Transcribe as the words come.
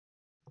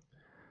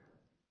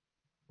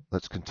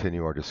Let's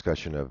continue our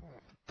discussion of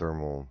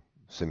thermal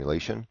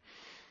simulation.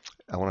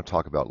 I want to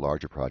talk about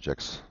larger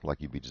projects like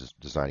you'd be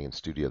designing in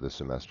studio this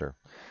semester.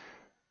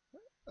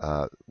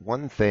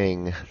 One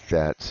thing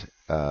that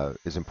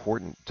is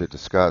important to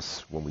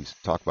discuss when we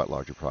talk about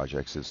larger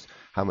projects is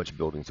how much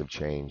buildings have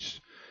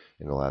changed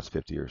in the last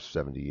 50 or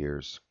 70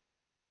 years.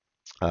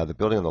 The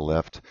building on the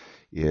left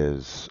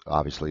is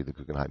obviously the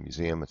Guggenheim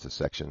Museum. It's a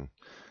section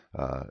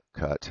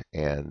cut,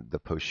 and the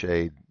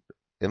pochade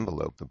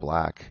envelope, the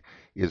black,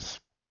 is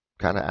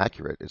kind of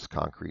accurate. It's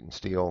concrete and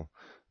steel.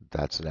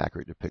 That's an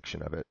accurate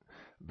depiction of it.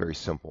 Very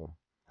simple.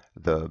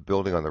 The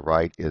building on the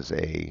right is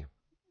a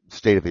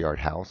state-of-the-art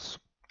house.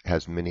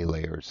 Has many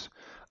layers,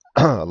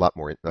 a lot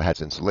more. It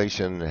has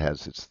insulation.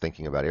 It's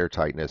thinking about air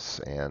tightness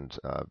and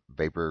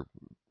vapor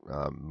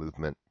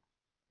movement.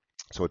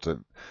 So it's a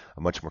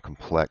much more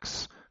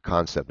complex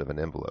concept of an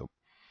envelope.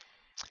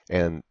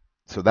 And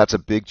so that's a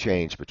big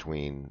change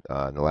between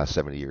in the last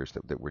 70 years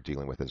that we're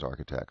dealing with as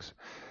architects.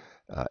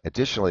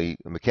 Additionally,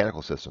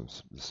 mechanical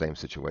systems, the same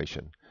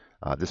situation.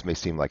 This may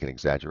seem like an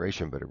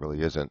exaggeration, but it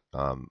really isn't.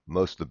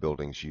 Most of the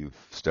buildings you've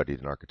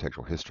studied in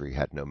architectural history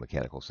had no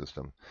mechanical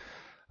system.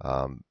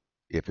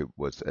 If it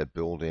was a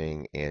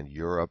building in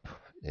Europe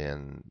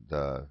in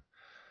the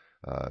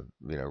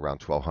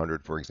around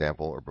 1200, for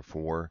example, or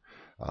before,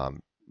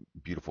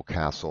 beautiful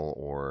castle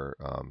or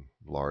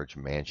large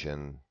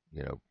mansion,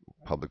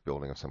 public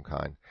building of some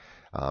kind,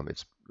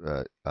 it's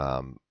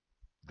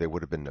there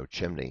would have been no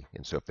chimney,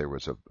 and so if there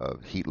was a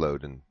heat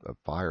load and a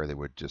fire, they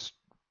would just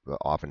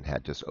often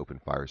had just open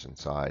fires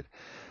inside.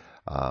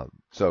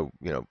 So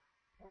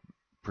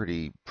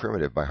pretty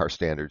primitive by our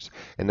standards.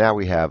 And now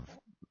we have,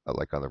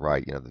 like on the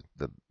right,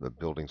 the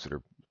buildings that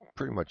are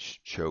pretty much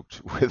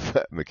choked with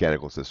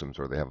mechanical systems,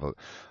 or they have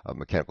a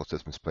mechanical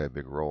systems play a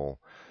big role.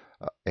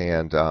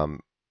 And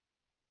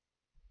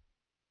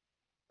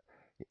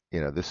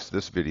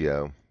this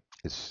video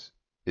is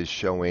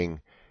showing.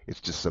 It's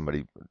just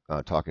somebody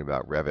talking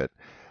about Revit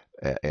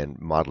and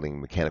modeling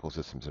mechanical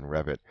systems in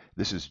Revit.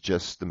 This is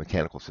just the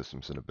mechanical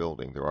systems in a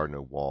building. There are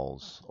no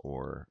walls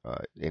or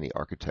any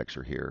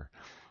architecture here,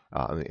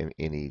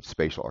 any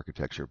spatial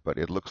architecture, but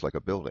it looks like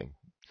a building.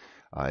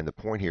 And the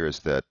point here is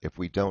that if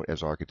we don't,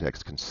 as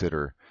architects,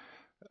 consider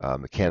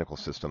mechanical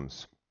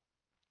systems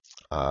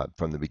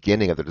from the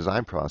beginning of the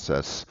design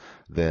process,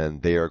 then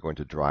they are going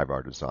to drive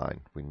our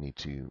design. We need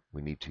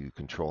to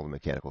control the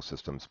mechanical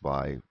systems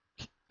by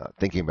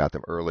thinking about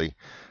them early,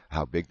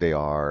 how big they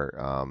are,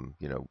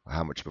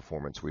 how much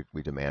performance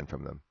we demand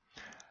from them.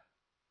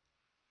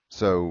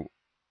 So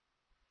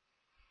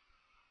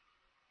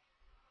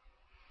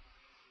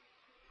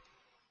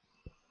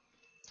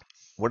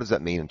what does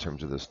that mean in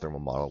terms of this thermal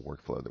model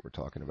workflow that we're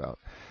talking about?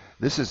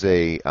 This is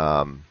a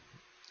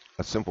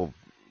simple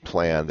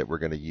plan that we're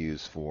going to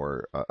use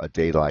for a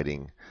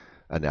daylighting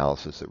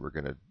analysis that we're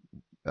going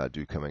to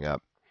do coming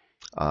up.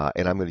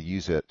 And I'm going to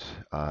use it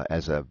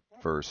as a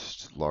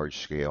first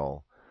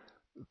large-scale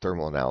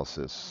thermal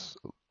analysis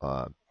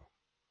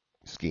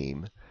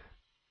scheme.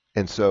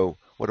 And so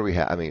what do we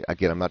have? I mean,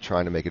 again, I'm not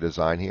trying to make a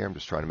design here. I'm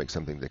just trying to make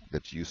something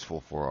that's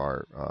useful for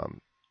our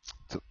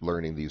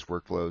learning these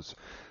workflows.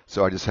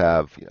 So I just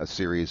have a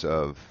series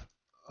of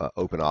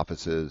open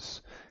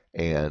offices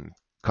and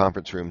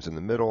conference rooms in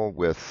the middle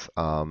with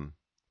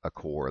a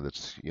core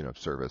that's,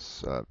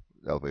 service,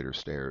 elevator,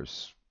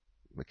 stairs,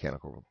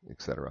 mechanical,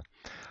 etc.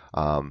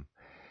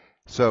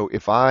 So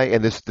if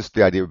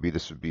the idea would be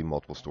this would be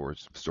multiple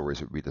stories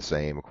would be the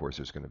same. Of course,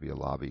 there's going to be a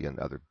lobby and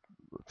other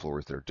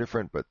floors that are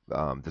different, but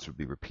this would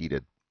be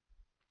repeated.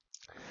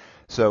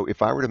 So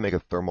if I were to make a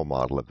thermal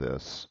model of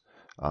this,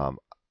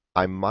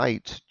 I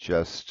might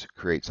just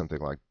create something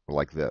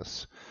like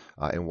this.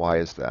 And why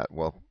is that?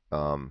 Well,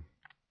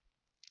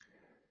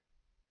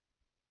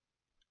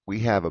 we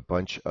have a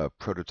bunch of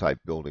prototype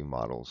building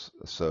models.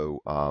 So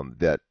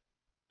that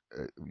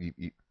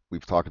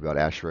we've talked about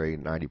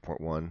ASHRAE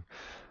 90.1.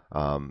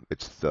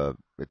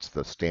 It's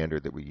the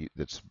standard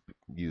that's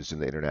used in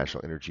the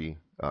International Energy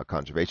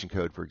Conservation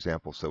Code, for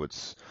example. So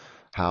it's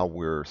how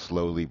we're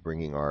slowly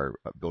bringing our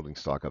building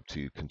stock up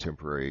to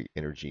contemporary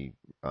energy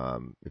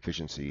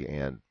efficiency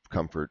and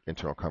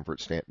internal comfort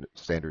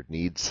standard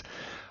needs.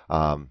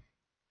 And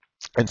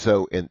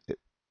so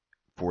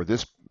for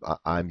this,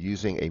 I'm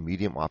using a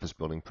medium office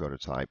building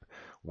prototype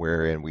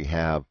wherein we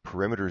have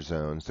perimeter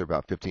zones. They're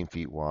about 15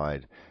 feet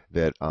wide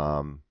that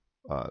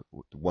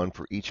one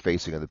for each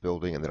facing of the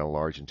building, and then a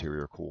large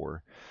interior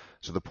core.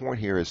 So the point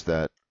here is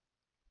that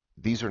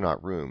these are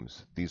not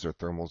rooms. These are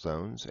thermal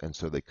zones, and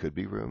so they could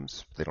be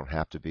rooms. They don't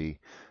have to be.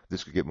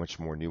 This could get much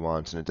more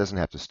nuanced, and it doesn't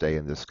have to stay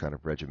in this kind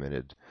of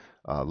regimented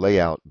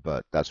layout,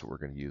 but that's what we're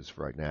going to use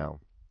right now.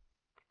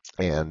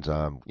 And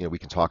we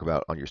can talk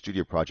about on your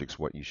studio projects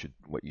what you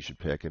should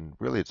pick, and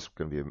really it's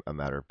going to be a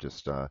matter of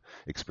just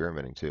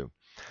experimenting too.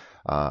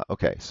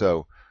 Okay,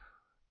 so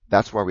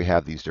that's why we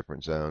have these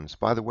different zones.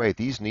 By the way,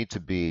 these need to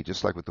be,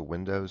 just like with the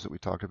windows that we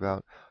talked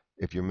about,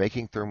 if you're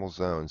making thermal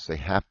zones, they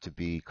have to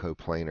be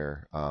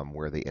coplanar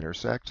where they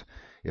intersect.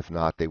 If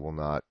not, they will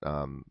not,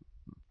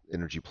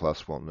 Energy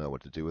Plus won't know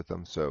what to do with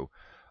them. So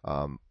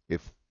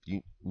If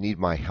you need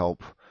my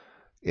help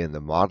in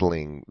the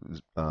modeling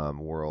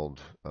world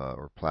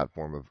or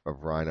platform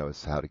of Rhino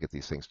as to how to get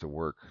these things to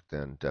work,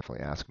 then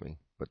definitely ask me.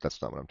 But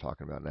that's not what I'm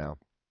talking about now.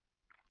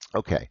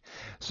 Okay,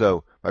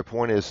 so my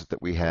point is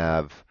that we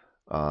have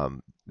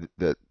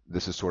that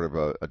this is sort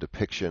of a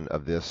depiction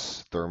of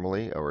this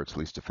thermally, or it's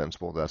least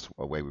defensible. That's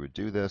a way we would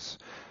do this.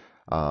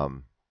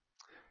 Um,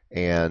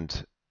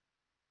 and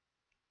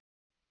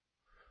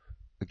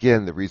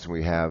again, the reason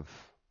we have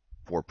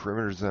 4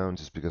 perimeter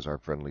zones is because our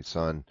friendly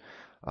sun,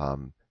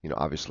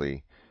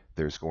 obviously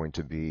there's going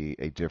to be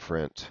a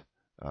different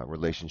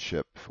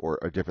relationship or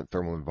a different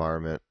thermal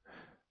environment.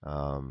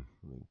 Let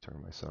me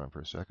turn my sun on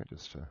for a second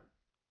just to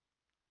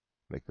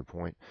make the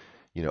point.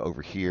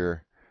 Over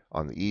here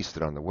on the east,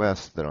 then on the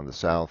west, then on the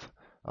south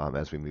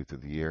as we move through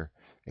the year.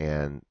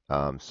 And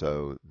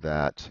so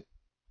that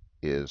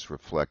is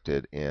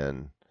reflected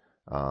in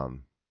our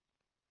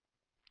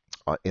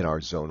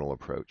zonal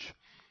approach.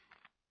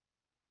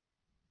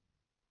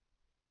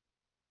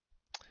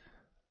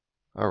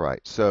 All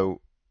right, so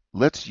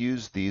let's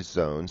use these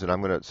zones,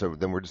 and so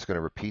then we're just going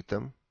to repeat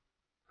them,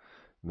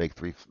 make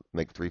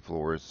three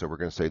floors. So we're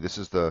going to say this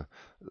is the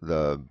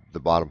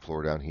bottom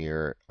floor down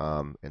here,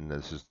 and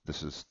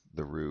this is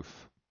the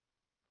roof.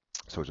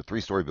 So it's a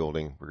 3-story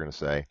building, we're going to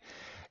say,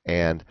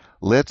 and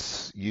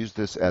let's use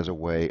this as a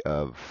way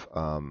of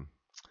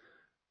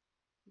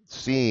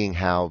seeing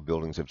how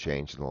buildings have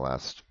changed in the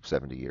last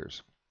 70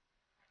 years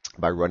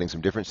by running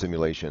some different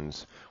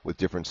simulations with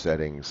different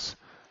settings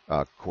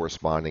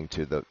corresponding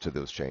to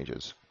those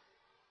changes.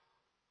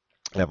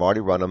 And I've already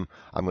run them.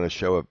 I'm going to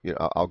show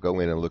I'll go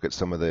in and look at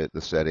some of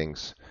the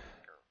settings.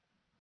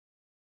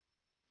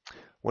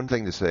 One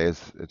thing to say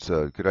is it's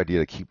a good idea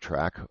to keep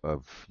track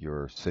of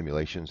your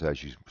simulations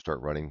as you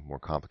start running more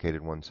complicated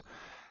ones.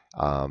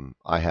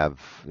 I have,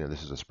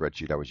 this is a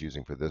spreadsheet I was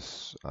using for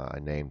this. I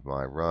named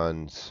my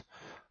runs,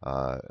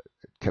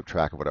 kept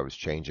track of what I was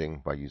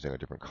changing by using a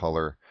different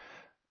color,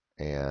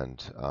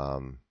 and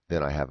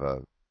then I have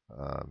a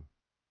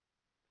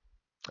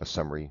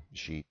summary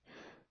sheet.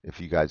 If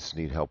you guys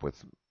need help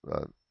with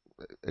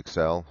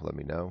Excel, let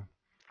me know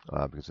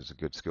because it's a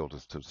good skill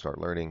to start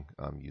learning.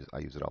 I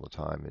use it all the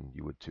time, and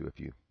you would too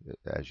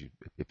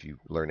if you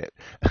learn it.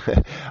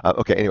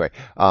 Okay. Anyway,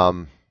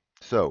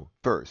 so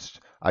first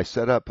I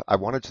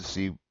wanted to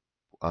see.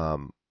 I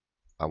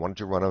wanted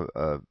to run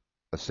a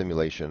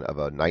simulation of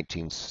a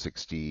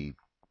 1960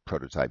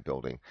 prototype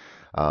building.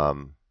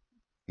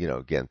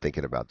 Again,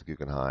 thinking about the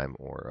Guggenheim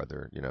or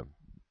other,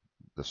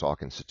 the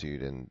Salk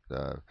Institute and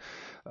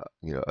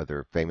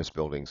other famous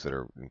buildings that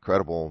are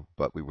incredible,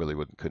 but we really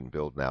couldn't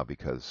build now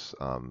because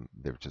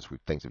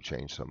things have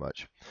changed so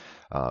much.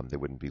 They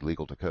wouldn't be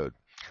legal to code.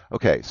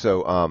 Okay,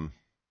 so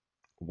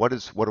what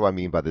do I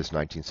mean by this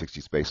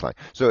 1960s baseline?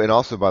 So, and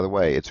also, by the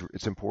way,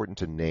 it's important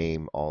to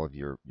name all of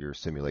your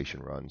simulation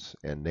runs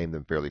and name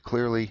them fairly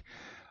clearly,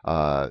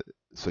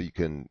 so you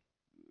can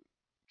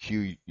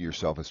cue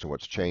yourself as to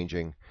what's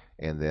changing.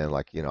 And then,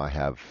 I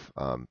have,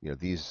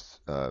 these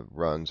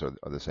runs are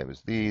the same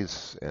as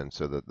these, and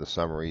so the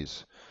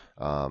summaries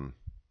are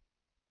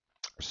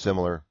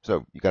similar.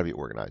 So you got to be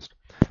organized.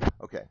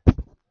 Okay,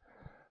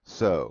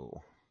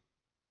 so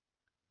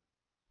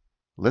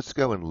let's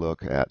go and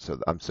look at. So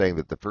I'm saying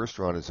that the first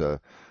run is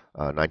a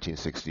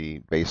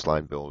 1960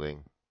 baseline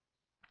building.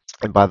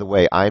 And by the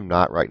way, I'm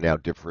not right now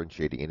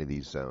differentiating any of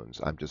these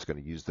zones. I'm just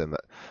going to use them.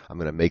 I'm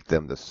going to make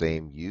them the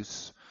same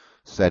use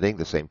setting,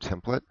 the same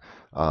template.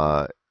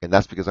 And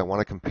that's because I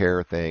want to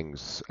compare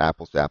things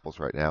apples to apples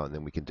right now, and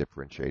then we can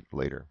differentiate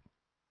later.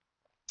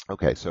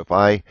 Okay, so if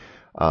I,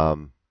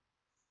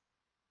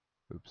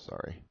 oops,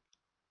 sorry.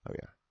 Oh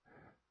yeah.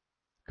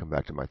 Come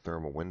back to my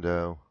thermal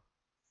window.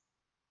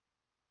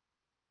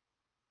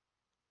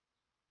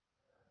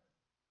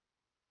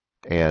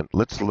 And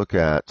let's look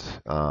at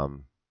the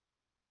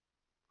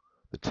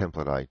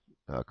template I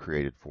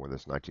created for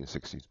this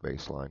 1960s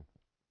baseline.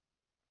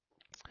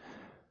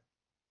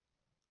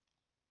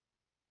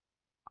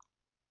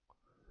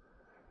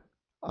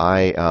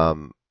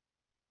 I'm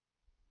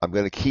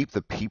going to keep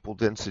the people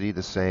density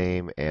the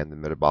same and the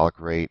metabolic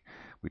rate.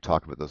 We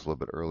talked about this a little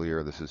bit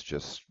earlier. This is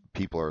just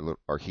people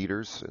are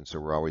heaters, and so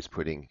we're always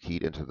putting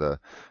heat into the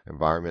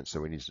environment.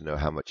 So we need to know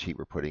how much heat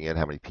we're putting in,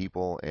 how many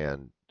people,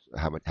 and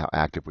how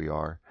active we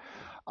are.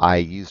 I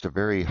used a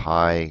very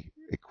high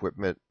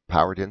equipment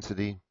power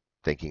density,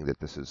 thinking that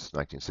this is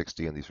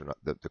 1960 and these are not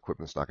the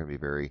equipment's not going to be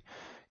very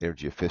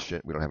energy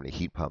efficient. We don't have any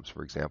heat pumps,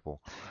 for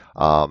example.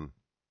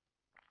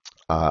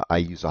 I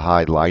use a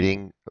high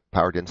lighting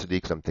power density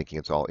because I'm thinking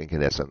it's all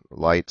incandescent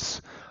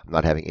lights. I'm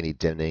not having any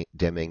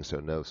dimming, so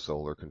no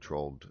solar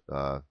controlled.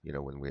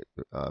 When we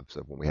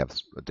have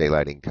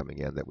daylighting coming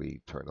in, that we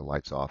turn the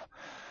lights off.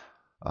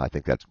 I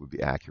think that would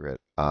be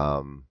accurate.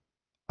 I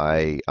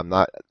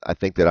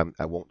think that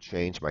I won't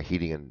change my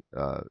heating and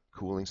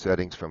cooling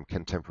settings from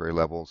contemporary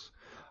levels.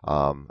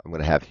 I'm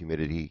going to have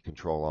humidity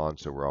control on,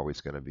 so we're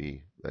always going to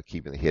be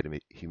keeping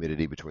the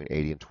humidity between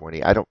 80 and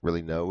 20. I don't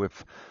really know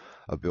if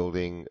a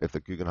building, if the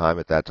Guggenheim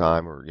at that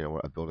time, or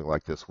a building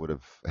like this would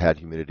have had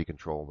humidity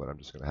control, but I'm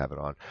just going to have it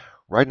on.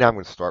 Right now, I'm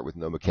going to start with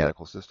no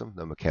mechanical system,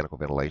 no mechanical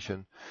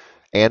ventilation,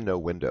 and no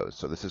windows.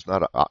 So this is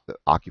not an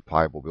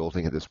occupiable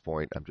building at this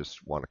point. I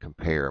just want to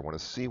compare. I want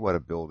to see what a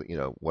building,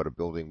 what a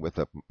building with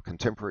a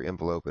contemporary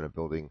envelope and a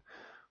building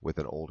with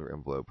an older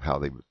envelope,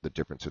 the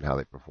difference in how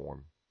they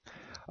perform.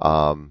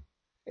 Um,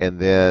 and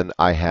then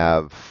I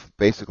have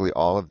basically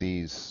all of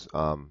these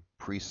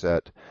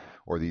preset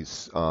or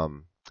these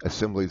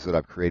assemblies that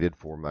I've created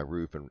for my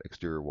roof and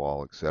exterior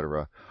wall,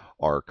 etc.,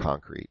 are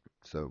concrete.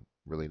 So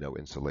really no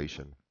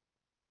insulation.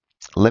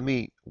 Let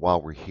me, while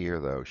we're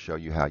here though, show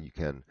you how you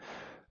can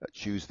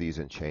choose these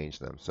and change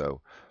them.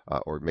 So,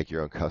 or make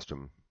your own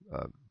custom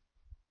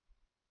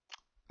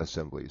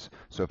assemblies.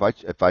 So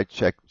if I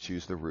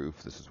choose the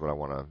roof, this is what I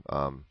want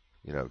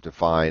to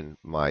define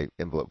my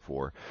envelope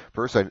for.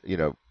 First,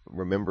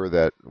 remember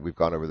that we've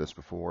gone over this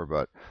before,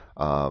 but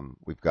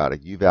we've got a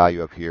U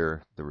value up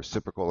here. The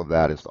reciprocal of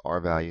that is the R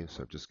value.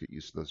 So just get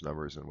used to those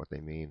numbers and what they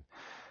mean.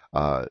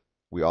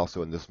 We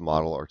also in this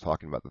model are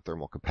talking about the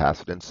thermal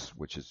capacitance,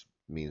 which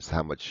means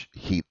how much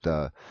heat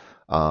the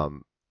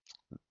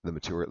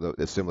material,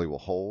 the assembly will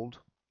hold,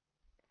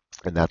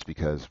 and that's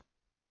because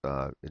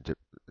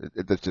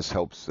it just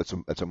helps.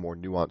 It's a more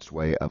nuanced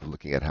way of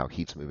looking at how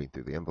heat's moving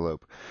through the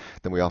envelope.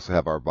 Then we also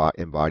have our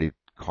embodied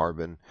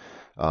carbon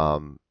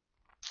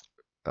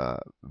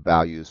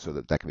values, so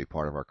that can be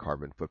part of our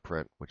carbon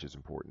footprint, which is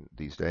important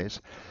these days.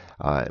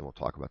 And we'll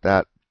talk about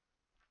that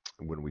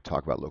when we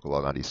talk about local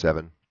law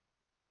 97.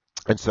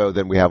 And so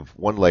then we have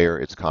one layer,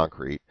 it's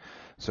concrete.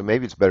 So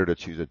maybe it's better to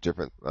choose a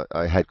different,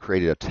 I had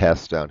created a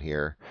test down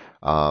here.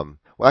 Well,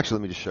 actually,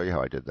 let me just show you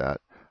how I did that.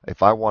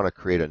 If I want to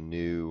create a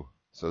new,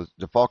 so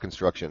default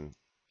construction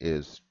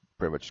is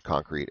pretty much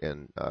concrete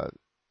in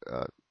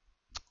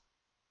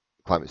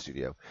Climate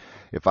Studio.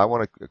 If I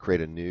want to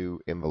create a new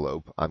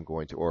envelope,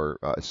 or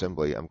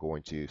assembly, I'm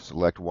going to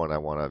select one I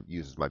want to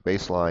use as my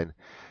baseline,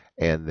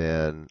 and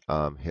then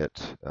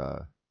hit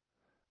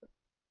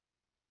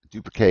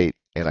duplicate,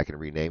 and I can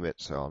rename it.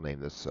 So I'll name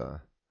this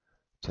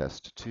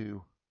test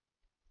 2.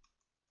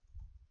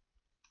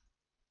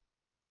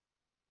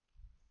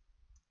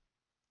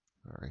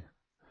 All right.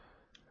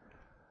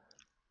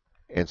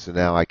 And so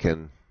now I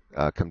can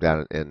come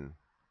down and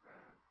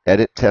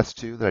edit test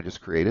 2 that I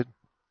just created.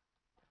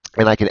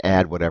 And I can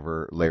add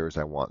whatever layers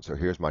I want. So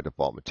here's my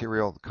default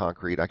material, the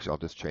concrete. Actually, I'll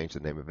just change the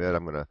name of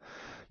it.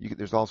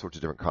 There's all sorts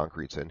of different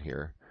concretes in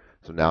here.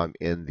 So now I'm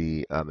in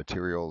the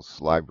materials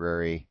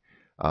library.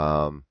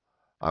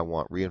 I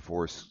want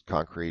reinforced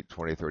concrete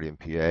 2030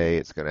 MPa.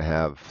 It's going to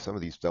have, some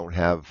of these don't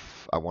have,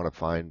 I want to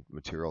find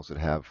materials that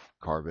have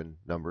carbon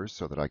numbers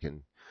so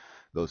that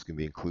those can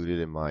be included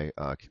in my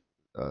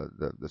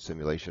the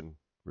simulation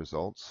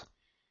results.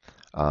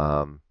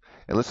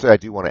 And let's say I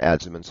do want to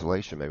add some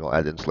insulation. Maybe I'll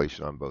add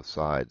insulation on both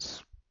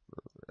sides.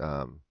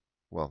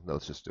 Well, no,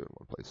 let's just do it in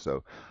one place.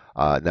 So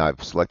now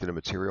I've selected a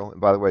material. And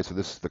by the way, so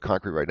the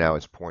concrete right now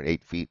is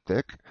 0.8 feet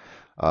thick.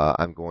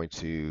 I'm going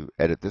to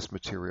edit this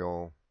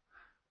material,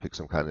 pick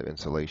some kind of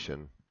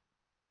insulation,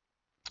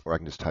 or I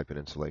can just type in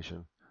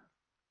insulation.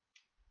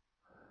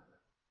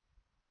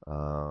 It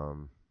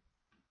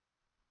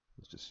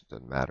just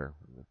doesn't matter.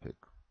 I'm going to pick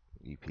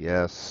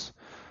EPS,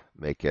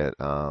 make it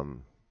a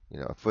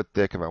foot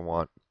thick if I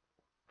want.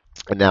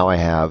 And now I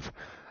have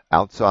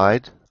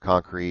outside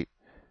concrete,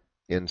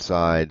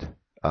 inside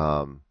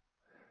the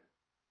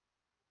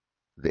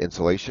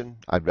insulation.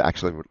 I'd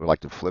actually would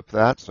like to flip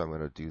that, so I'm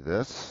going to do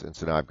this. And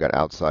so now I've got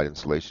outside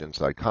insulation,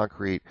 inside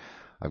concrete.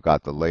 I've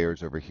got the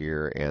layers over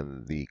here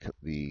and the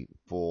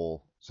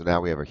full. So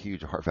now we have a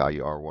huge R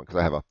value, R1, because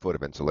I have a foot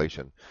of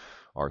insulation,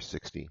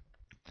 R60.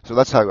 So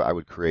that's how I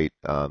would create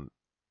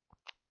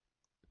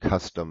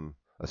custom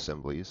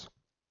assemblies.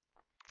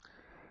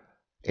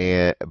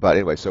 But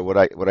anyway, so what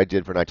I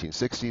did for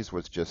 1960s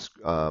was just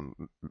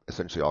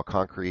essentially all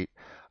concrete.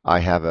 I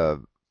have a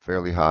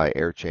fairly high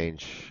air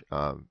change,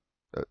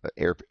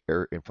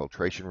 air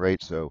infiltration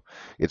rate, so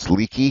it's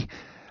leaky.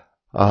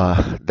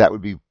 That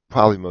would be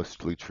probably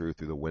mostly true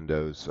through the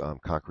windows.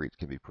 Concrete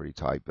can be pretty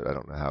tight, but I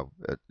don't know how.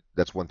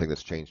 That's one thing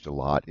that's changed a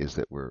lot, is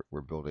that we're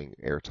building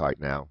airtight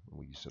now.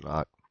 We used to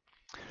not.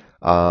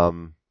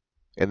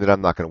 And then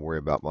I'm not going to worry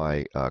about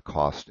my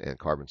cost and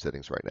carbon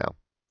settings right now.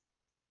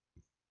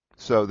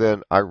 So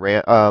then I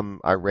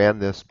ran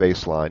this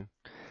baseline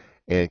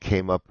and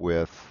came up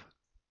with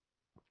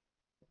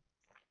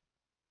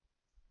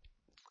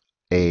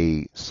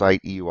a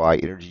site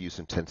EUI energy use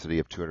intensity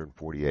of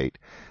 248.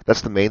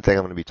 That's the main thing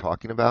I'm going to be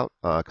talking about,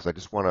 because I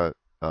just want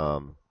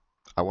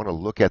to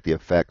look at the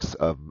effects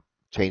of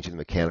changing the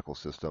mechanical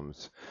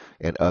systems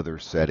and other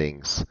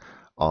settings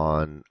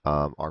on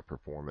our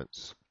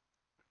performance.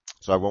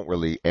 So I won't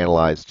really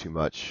analyze too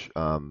much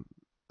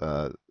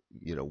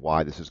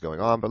why this is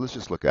going on, but let's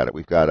just look at it.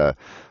 We've got a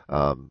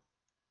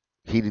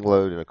heating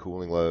load and a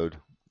cooling load,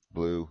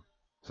 blue.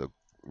 So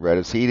red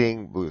is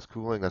heating, blue is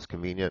cooling. That's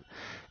convenient.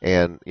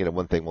 And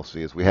one thing we'll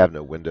see is we have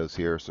no windows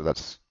here, so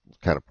that's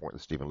kind of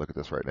pointless to even look at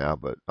this right now.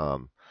 But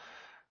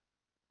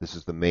This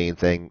is the main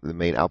thing, the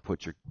main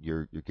output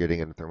you're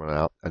getting in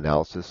thermal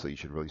analysis, so you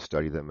should really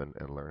study them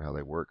and learn how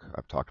they work.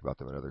 I've talked about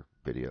them in other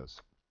videos.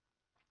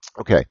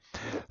 Okay,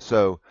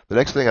 so the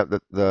next thing,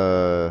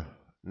 the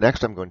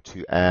next I'm going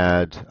to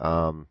add,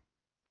 I'm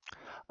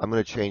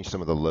going to change some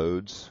of the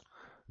loads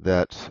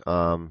that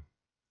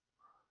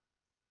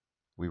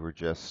we were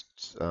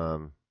just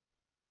went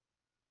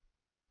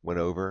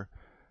over.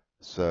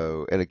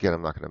 So, and again,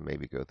 I'm not going to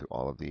maybe go through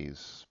all of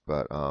these,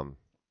 but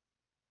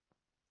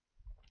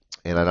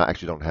and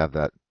actually don't have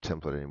that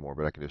template anymore,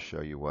 but I can just show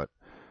you what.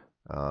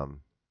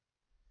 Um,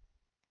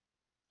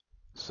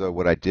 so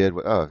what I did,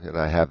 oh, and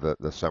I have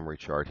the summary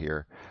chart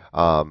here.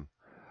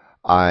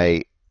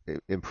 I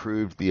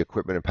improved the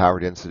equipment and power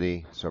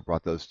density, so I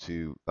brought those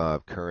to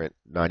current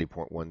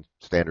 90.1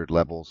 standard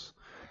levels,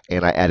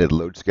 and I added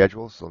load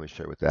schedules. So let me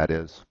show you what that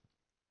is.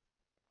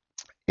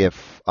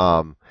 If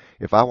I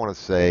want to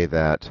say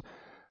that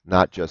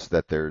not just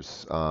that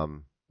there's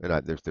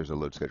there's a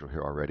load schedule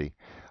here already,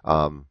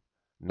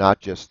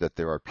 not just that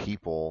there are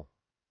people,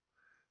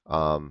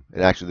 and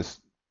actually this,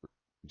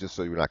 just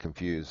so you're not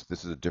confused,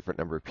 this is a different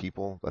number of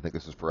people. I think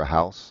this is for a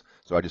house,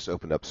 so I just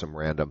opened up some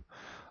random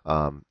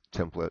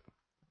template.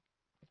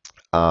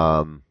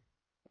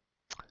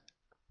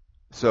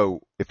 So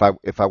if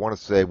I want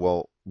to say,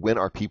 well, when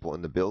are people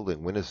in the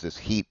building? When is this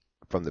heat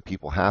from the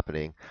people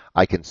happening?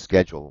 I can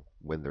schedule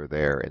when they're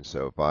there. And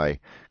so if I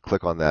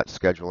click on that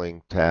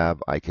scheduling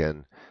tab, I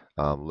can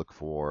look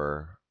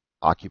for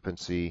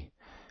occupancy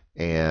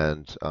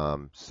and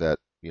set,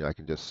 I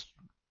can just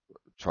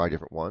try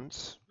different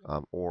ones,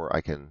 or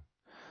I can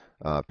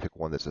pick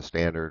one that's a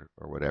standard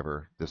or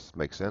whatever. This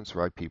makes sense,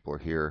 right? People are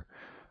here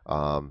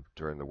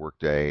during the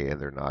workday and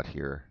they're not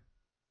here.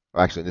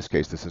 Actually, in this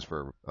case, this is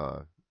for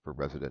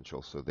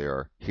residential, so they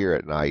are here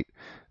at night,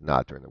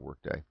 not during the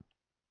workday.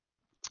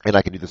 And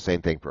I can do the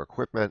same thing for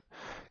equipment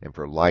and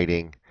for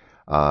lighting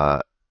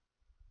and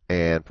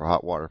for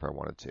hot water if I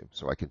wanted to.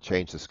 So I can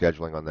change the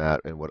scheduling on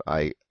that. And what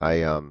I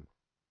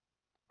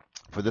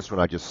for this one,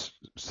 I just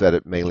set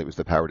it mainly, it was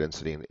the power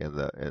density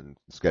and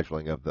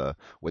scheduling of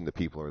when the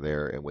people are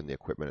there and when the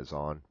equipment is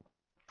on.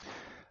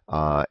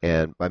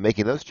 And by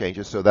making those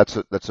changes, so that's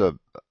an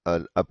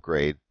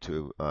upgrade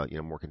to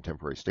more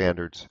contemporary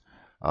standards.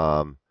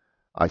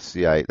 I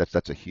see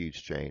that's a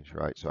huge change,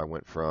 right? So I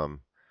went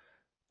from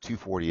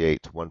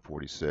 248 to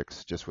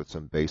 146 just with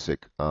some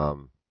basic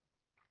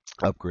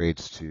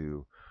upgrades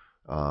to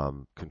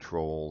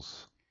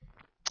controls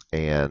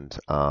and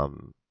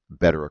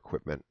better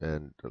equipment.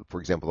 And for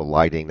example, the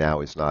lighting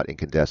now is not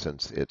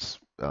incandescents; it's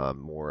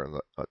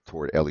more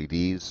toward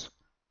LEDs.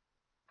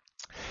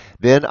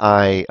 Then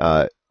I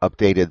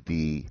updated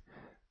the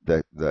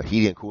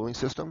heating and cooling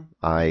system.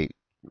 I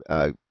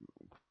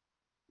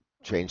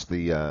changed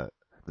the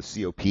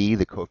COP,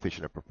 the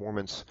coefficient of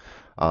performance,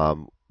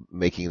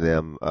 making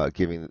them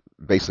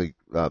basically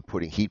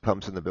putting heat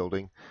pumps in the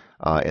building,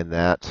 and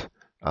that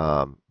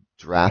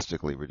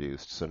drastically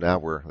reduced. So now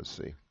let's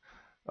see.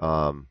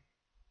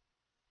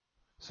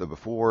 So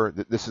before,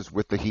 this is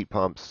with the heat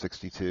pumps,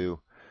 62,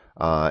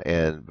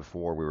 and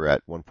before we were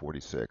at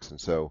 146. And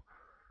so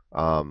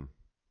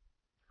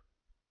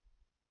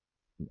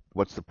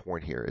what's the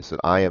point here? Is that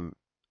I am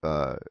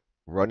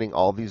running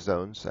all these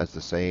zones as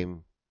the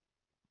same,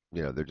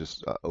 they're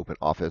just open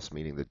office,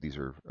 meaning that these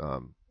are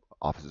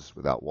offices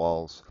without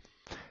walls.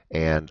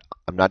 And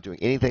I'm not doing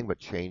anything but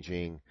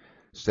changing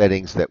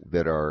settings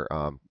that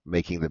are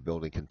making the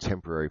building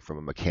contemporary from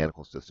a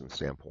mechanical system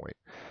standpoint.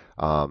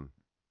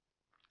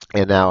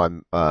 And now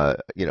I'm,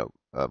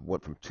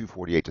 went from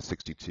 248 to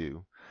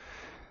 62.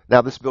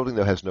 Now this building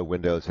though has no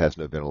windows, has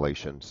no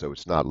ventilation, so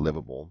it's not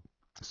livable.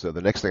 So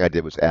the next thing I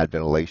did was add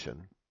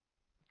ventilation.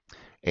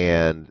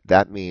 And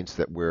that means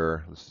that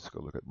let's just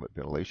go look at what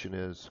ventilation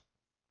is.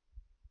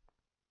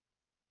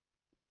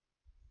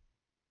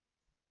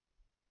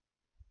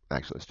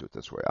 Actually, let's do it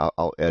this way.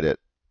 I'll edit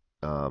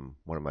one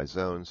of my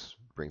zones,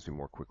 brings me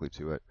more quickly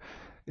to it.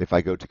 If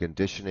I go to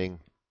conditioning,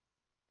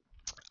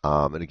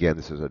 and again,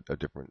 this is a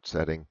different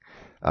setting.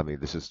 I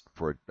mean, this is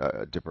for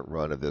a different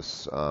run of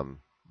this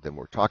than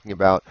we're talking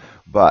about.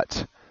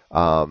 But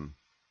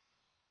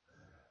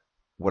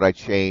what I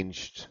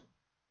changed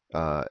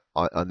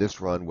on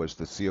this run was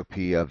the COP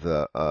of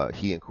the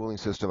heat and cooling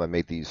system. I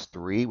made these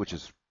 3, which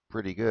is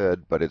pretty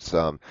good, but it's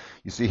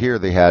you see here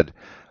they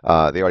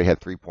already had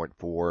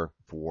 3.4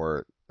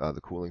 for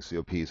the cooling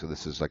COP, so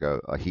this is like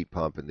a heat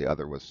pump, and the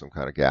other was some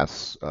kind of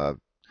gas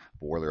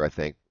boiler, I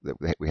think, that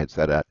we had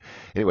set at.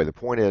 Anyway, the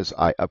point is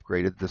I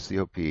upgraded the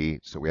COP,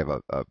 so we have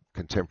a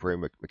contemporary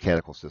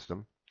mechanical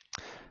system,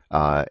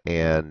 oh,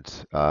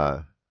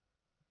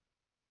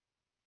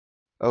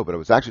 but I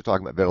was actually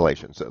talking about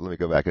ventilation, so let me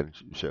go back and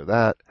show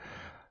that.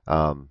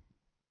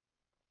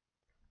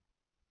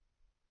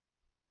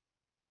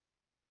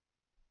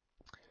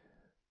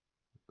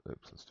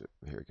 Oops, let's do it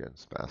here again,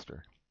 it's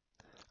faster.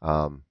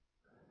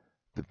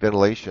 The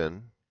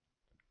ventilation,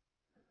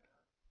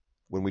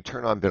 when we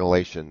turn on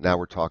ventilation, now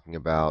we're talking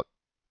about,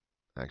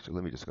 actually,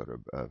 let me just go to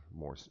a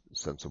more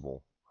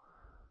sensible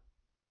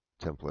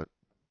template.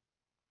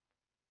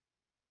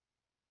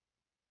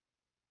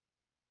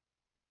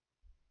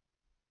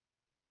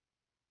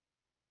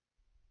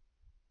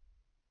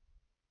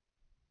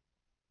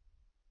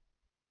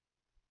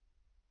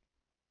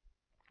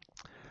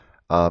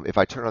 If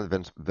I turn on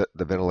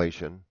the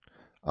ventilation,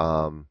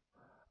 um,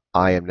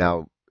 I am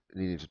now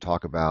needing to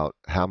talk about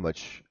how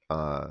much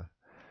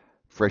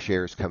fresh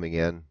air is coming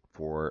in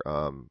for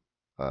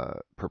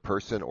per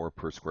person or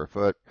per square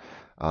foot.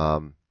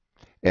 Um,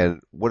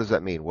 and what does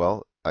that mean?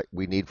 Well,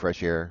 we need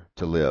fresh air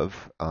to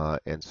live,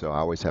 and so I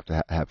always have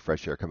to have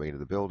fresh air coming into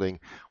the building.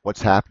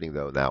 What's happening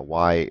though now?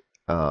 Why,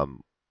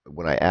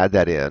 when I add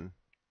that in,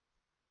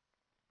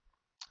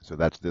 so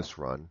that's this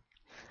run,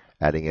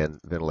 adding in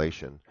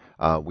ventilation,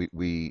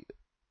 we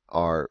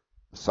our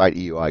site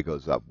EUI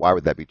goes up. Why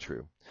would that be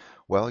true?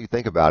 Well, you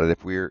think about it.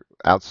 If we're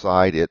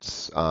outside,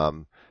 it's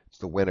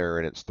the winter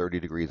and it's 30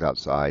 degrees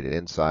outside, and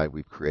inside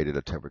we've created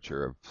a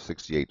temperature of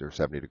 68 or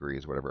 70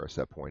 degrees, whatever our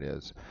set point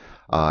is.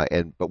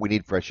 But we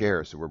need fresh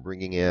air, so we're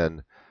bringing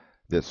in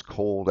this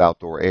cold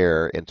outdoor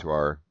air into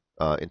our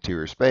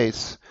interior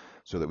space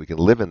so that we can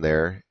live in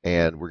there,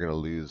 and we're going to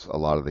lose a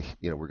lot of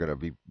we're going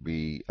to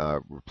be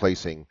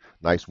replacing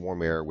nice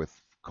warm air with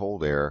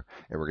cold air,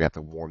 and we're going to have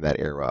to warm that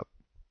air up.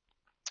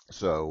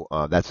 So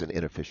that's an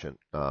inefficient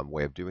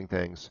way of doing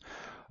things.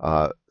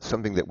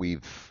 Something that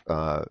we've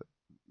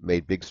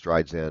made big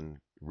strides in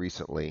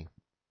recently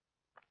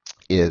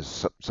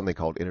is something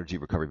called energy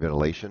recovery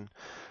ventilation,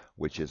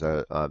 which is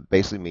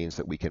basically means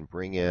that we can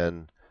bring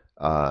in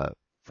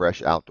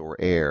fresh outdoor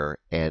air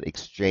and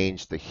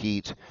exchange the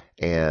heat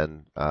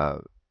and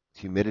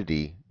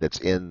humidity that's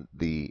in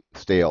the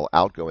stale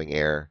outgoing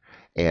air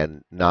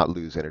and not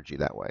lose energy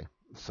that way.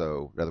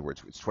 So in other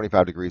words, it's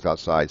 25 degrees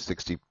outside,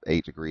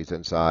 68 degrees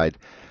inside.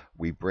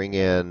 We bring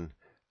in,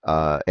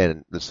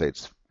 and let's say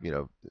it's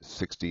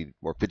 60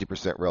 or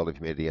 50% relative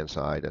humidity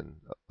inside and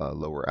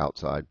lower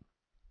outside.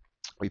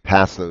 We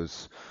pass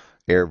those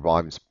air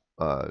volumes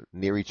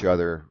near each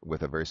other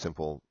with a very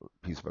simple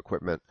piece of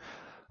equipment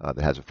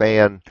that has a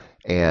fan,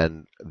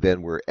 and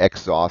then we're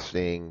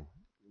exhausting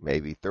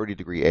maybe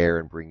 30-degree air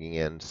and bringing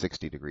in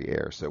 60-degree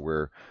air. So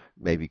we're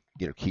maybe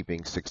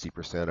keeping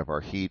 60% of our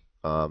heat,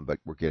 but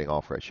we're getting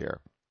all fresh air.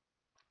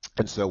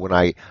 And so when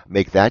I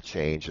make that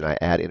change and I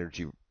add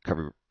energy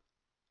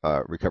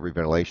recovery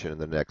ventilation in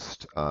the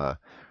next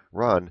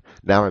run,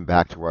 now I'm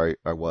back to where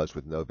I was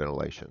with no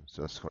ventilation.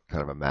 So that's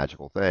kind of a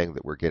magical thing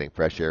that we're getting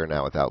fresh air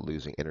now without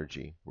losing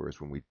energy. Whereas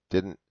when we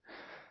didn't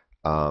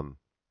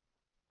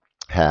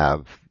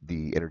have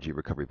the energy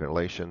recovery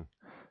ventilation,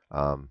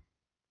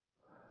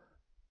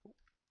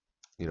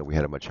 we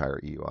had a much higher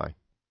EUI.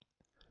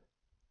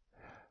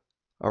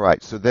 All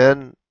right, so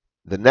then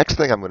the next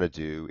thing I'm going to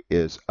do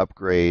is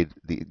upgrade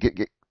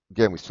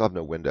again, we still have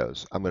no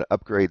windows. I'm going to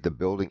upgrade the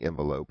building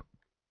envelope.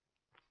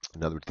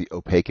 In other words, the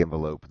opaque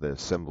envelope, the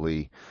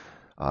assembly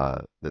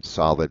that's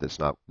solid, that's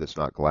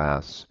not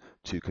glass,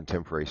 to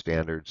contemporary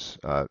standards.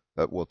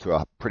 Well, to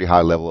a pretty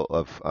high level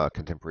of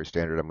contemporary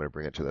standard. I'm going to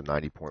bring it to the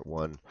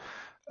 90.1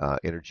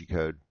 energy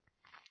code.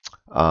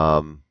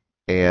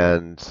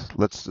 And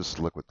let's just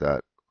look at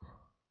that.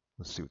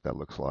 Let's see what that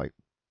looks like.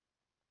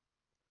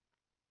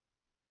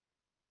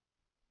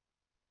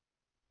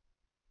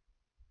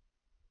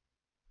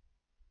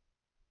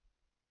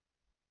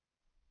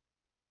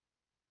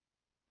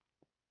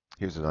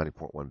 Here's the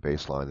 90.1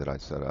 baseline that I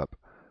set up.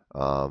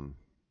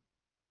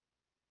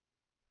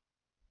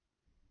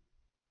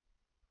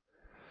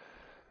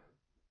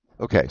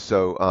 Okay,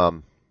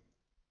 so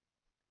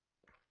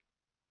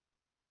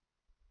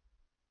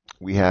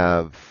we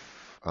have,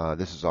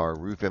 this is our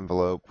roof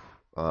envelope.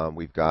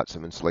 We've got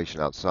some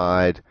insulation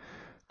outside,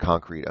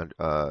 concrete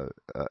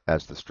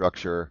as the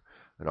structure,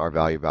 and our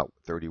value about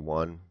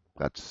 31.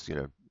 That's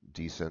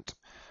decent.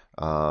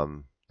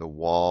 The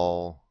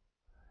wall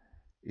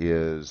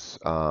is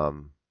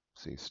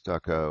see,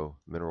 stucco,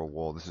 mineral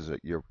wool. This is a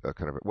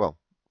kind of well,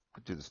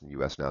 we do this in the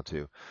U.S. now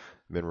too.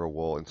 Mineral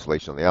wool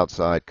insulation on the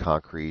outside,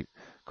 concrete,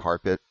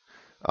 carpet.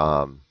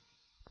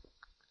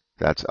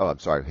 That's I'm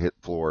sorry, hit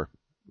floor.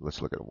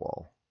 Let's look at a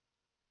wall.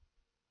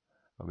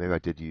 Oh, maybe I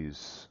did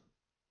use.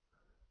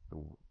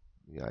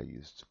 Yeah, I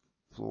used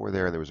floor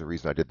there, and there was a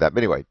reason I did that.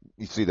 But anyway,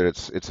 you see that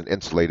it's an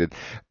insulated.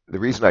 The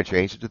reason I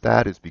changed it to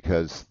that is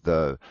because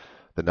the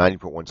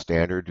 90.1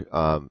 standard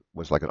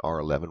was like an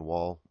R11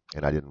 wall,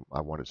 and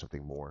I wanted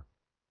something more.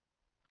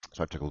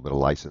 So I took a little bit of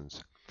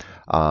license.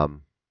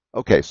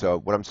 Okay, so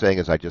what I'm saying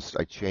is I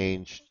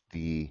changed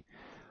the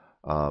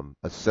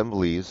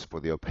assemblies for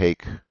the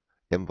opaque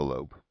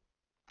envelope,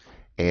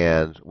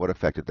 and what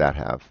effect did that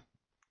have?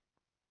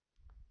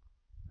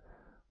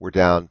 We're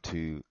down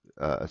to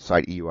a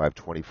site EUI of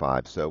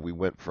 25. So we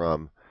went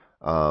from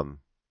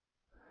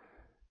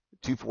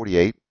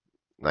 248,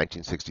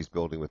 1960s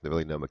building with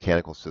really no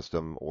mechanical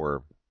system,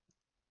 or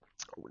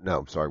no,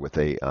 I'm sorry, with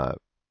a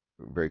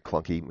very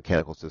clunky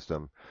mechanical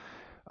system.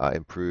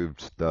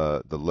 Improved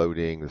the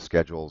loading, the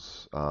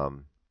schedules,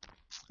 then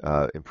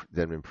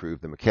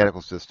improved the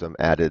mechanical system,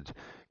 added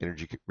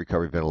energy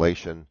recovery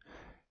ventilation,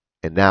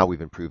 and now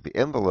we've improved the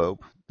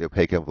envelope, the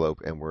opaque envelope,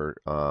 and we're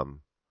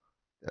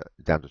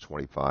down to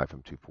 25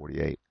 from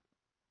 248.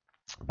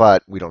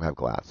 But we don't have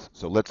glass,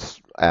 so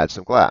let's add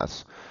some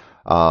glass.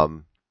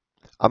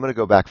 I'm going to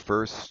go back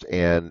first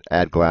and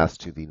add glass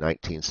to the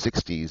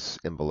 1960s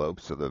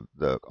envelope, so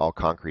the all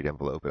concrete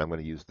envelope, and I'm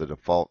going to use the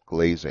default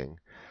glazing,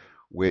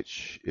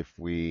 which if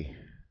we,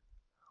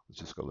 let's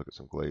just go look at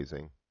some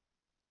glazing.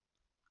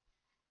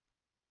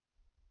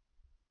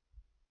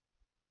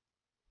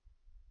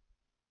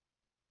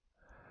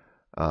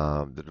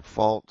 The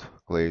default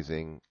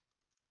glazing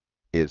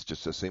is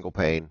just a single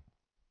pane.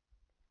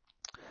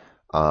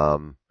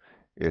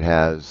 It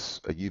has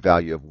a U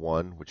value of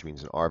 1, which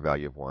means an R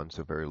value of 1,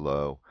 so very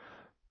low.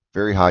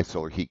 Very high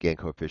solar heat gain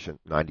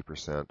coefficient,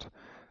 90%,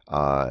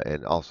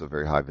 and also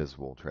very high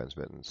visible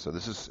transmittance. So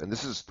this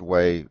is the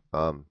way,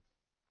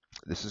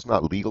 this is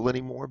not legal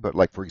anymore, but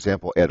like for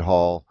example, Ed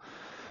Hall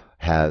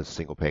has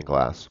single pane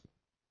glass,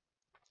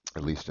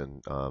 at least in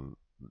a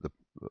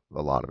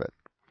lot of it.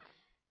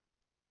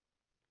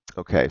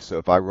 Okay, so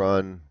if I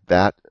run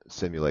that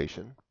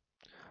simulation,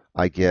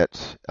 I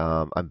get,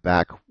 I'm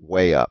back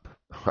way up,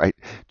 right?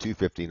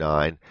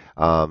 259,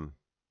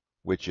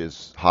 which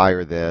is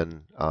higher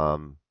than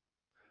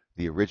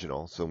the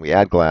original. So when we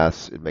add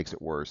glass, it makes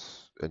it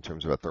worse in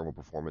terms of a thermal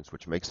performance,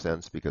 which makes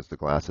sense because the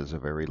glass has a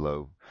very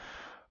low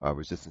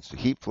resistance to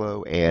heat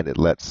flow, and it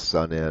lets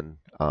sun in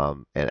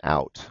and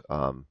out,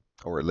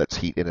 or it lets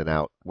heat in and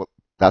out. Well,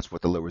 that's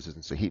what the low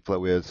resistance to heat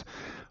flow is.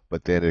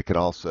 But then it can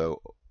also,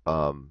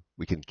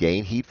 we can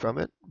gain heat from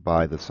it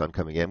by the sun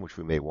coming in, which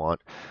we may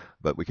want,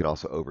 but we can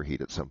also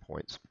overheat at some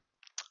points.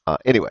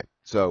 Anyway,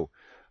 so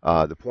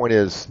the point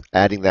is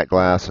adding that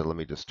glass, and let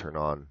me just turn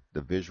on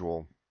the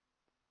visual.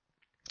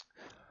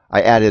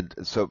 I added,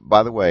 so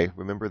by the way,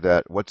 remember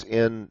that what's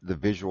in the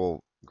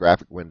visual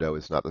graphic window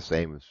is not the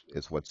same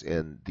as what's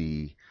in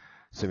the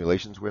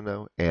simulations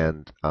window.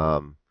 And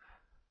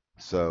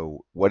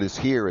so what is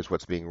here is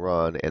what's being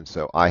run. And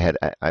so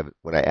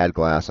when I add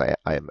glass, I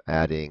am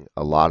adding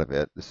a lot of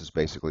it. This is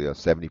basically a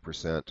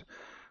 70%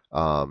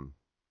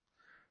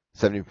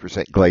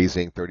 70%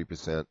 glazing,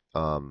 30%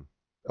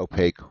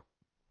 opaque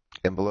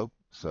envelope.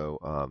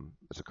 So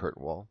it's a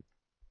curtain wall.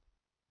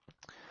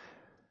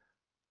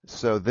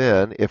 So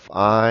then if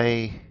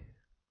I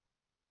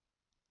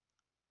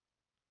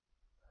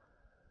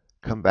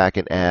come back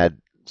and add,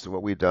 so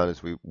what we've done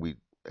is we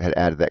had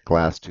added that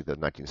glass to the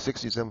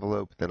 1960s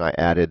envelope. Then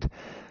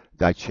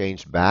I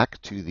changed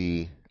back to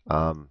the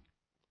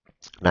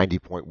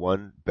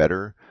 90.1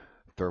 better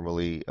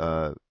thermally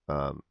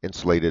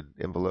insulated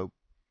envelope.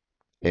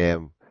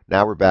 And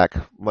now we're back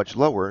much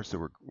lower,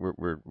 so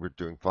we're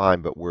doing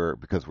fine, but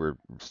because we're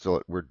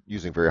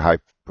using very high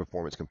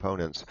performance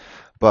components,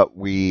 but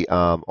we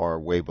are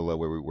way below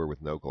where we were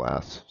with no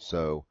glass.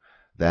 So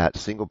that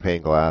single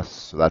pane glass,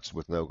 so that's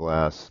with no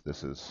glass.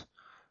 This is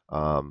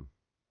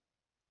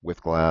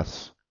with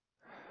glass.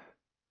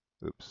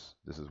 Oops,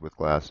 this is with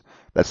glass.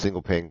 That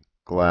single pane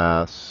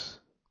glass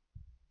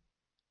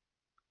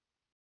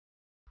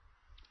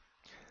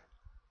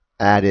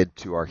added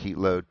to our heat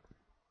load.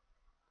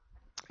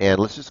 And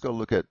let's just go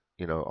look at,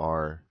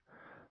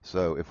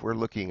 so if we're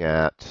looking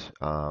at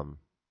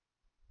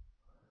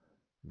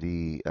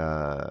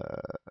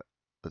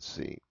let's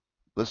see,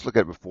 let's look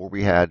at before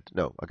we had,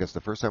 no, I guess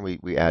the first time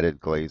we added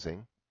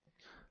glazing,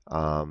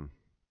 and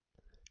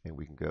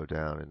we can go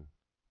down and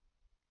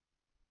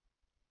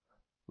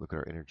look at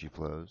our energy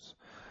flows.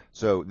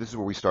 So this is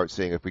where we start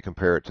seeing if we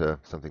compare it to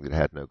something that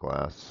had no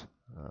glass.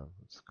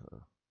 Let's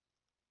go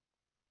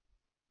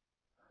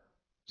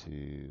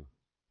to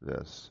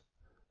this.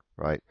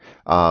 Right?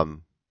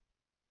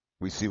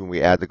 We see when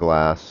we add the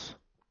glass,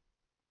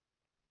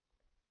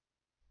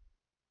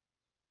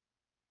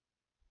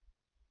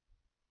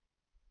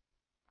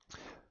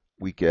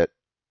 we get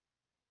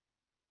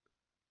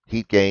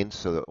heat gains.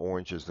 So the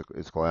orange is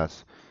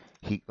glass.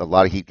 A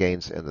lot of heat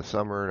gains in the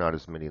summer, not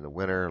as many in the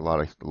winter. A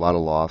lot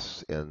of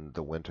loss in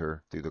the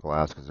winter through the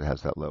glass because it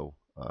has that low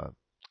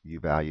U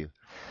value,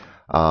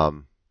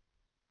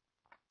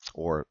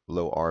 or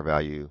low R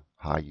value,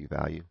 high U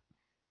value.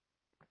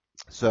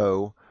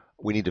 So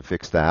we need to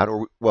fix that,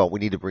 or well, we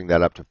need to bring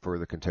that up to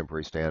further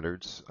contemporary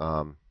standards.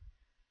 I'm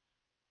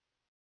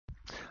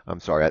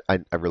sorry, I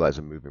realize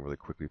I'm moving really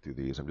quickly through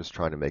these. I'm just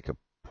trying to make a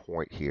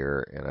point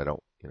here, and I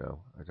don't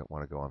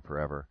want to go on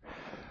forever.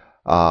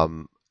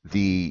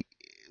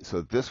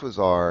 So this was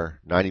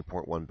our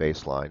 90.1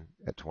 baseline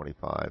at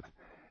 25.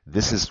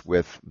 This is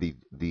with the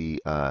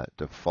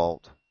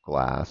default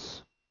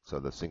glass, so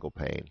the single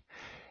pane,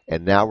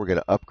 and now we're going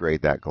to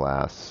upgrade that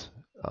glass.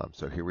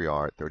 So here we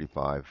are at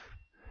 35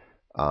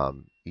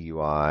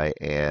 EUI,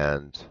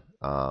 and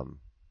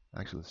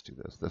actually let's do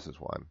this. This is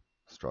why I'm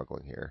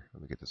struggling here.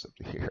 Let me get this up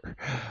to here.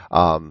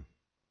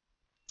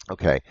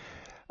 Okay,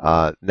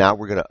 now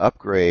we're going to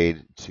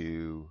upgrade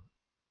to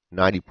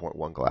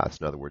 90.1 glass.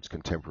 In other words,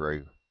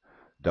 contemporary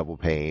double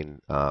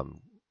pane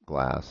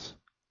glass.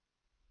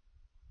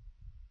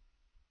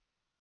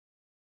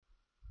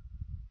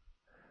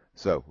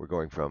 So we're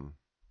going from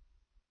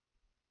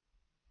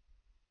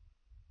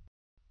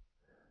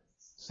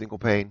single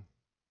pane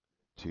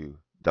to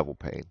double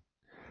pane,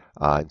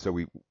 and so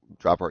we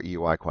drop our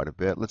EUI quite a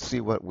bit. Let's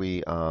see what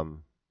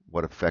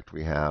effect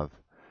we have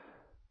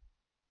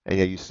And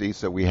yeah, you see,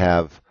 so we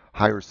have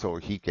higher solar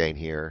heat gain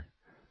here.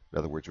 In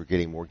other words, we're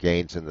getting more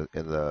gains in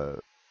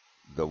the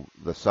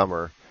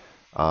summer,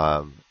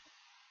 um,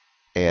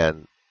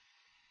 and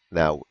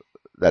now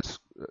that's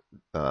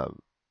uh,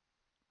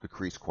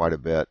 decreased quite a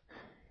bit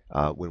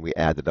when we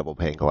add the double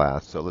pane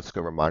glass. So let's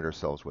go remind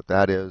ourselves what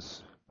that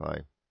is.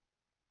 Fine.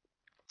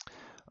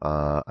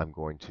 I'm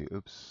going to,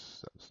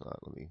 oops, that's not,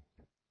 let me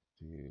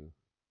do,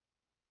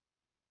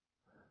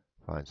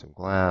 find some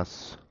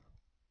glass.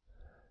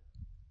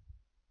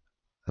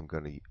 I'm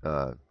going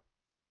to,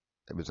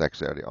 it was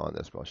actually already on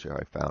this, but I'll show you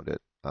how I found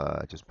it.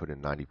 I just put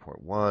in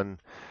 90.1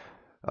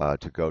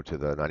 to go to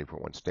the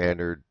 90.1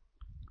 standard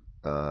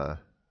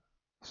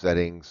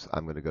settings.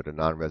 I'm going to go to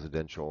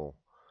non-residential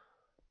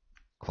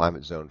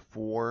climate zone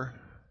 4.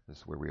 This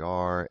is where we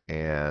are,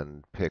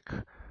 and pick,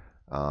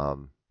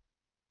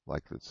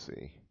 like, let's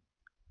see,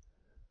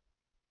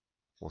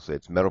 we'll say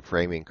it's metal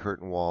framing,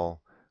 curtain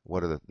wall.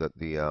 What are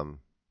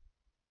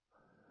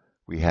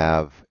we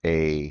have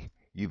a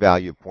U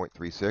value of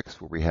 0.36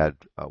 where we had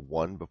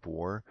 1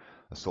 before,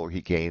 a solar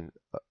heat gain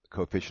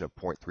coefficient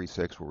of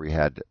 0.36 where we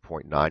had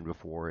 0.9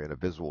 before, and a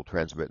visual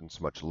transmittance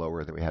much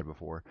lower than we had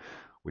before,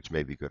 which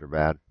may be good or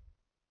bad.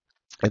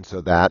 And so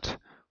that,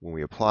 when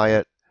we apply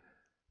it,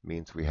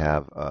 means we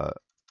have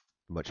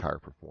much higher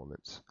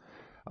performance.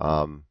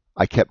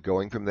 I kept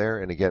going from there,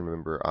 and again,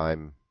 remember,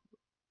 I'm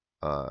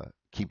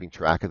keeping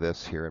track of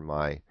this here in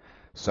my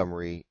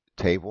summary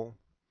table.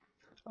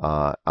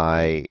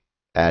 I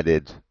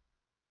added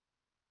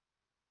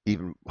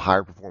even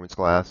higher performance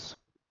glass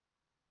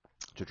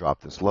to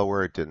drop this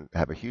lower. It didn't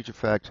have a huge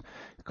effect.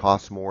 It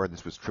costs more.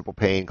 This was triple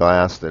pane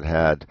glass that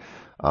had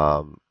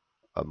a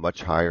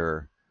much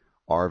higher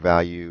R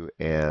value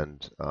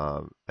and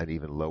an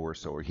even lower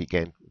solar heat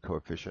gain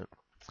coefficient.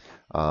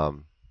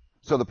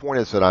 So the point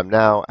is that I'm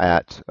now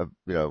at,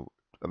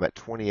 I'm at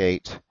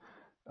 28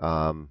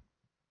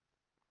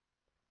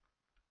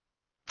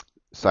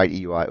 site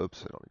EUI.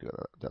 Oops, I don't need to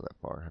go down that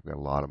far. I've got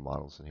a lot of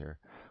models in here.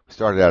 We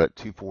started out at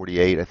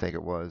 248, I think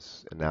it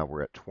was, and now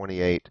we're at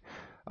 28.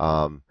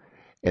 And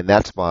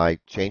that's by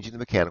changing the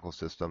mechanical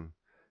system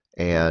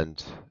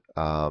and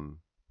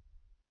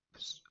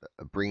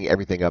bringing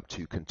everything up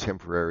to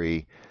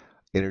contemporary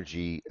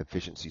energy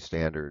efficiency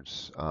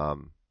standards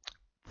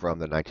from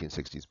the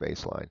 1960s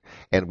baseline.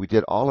 And we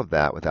did all of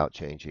that without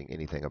changing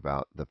anything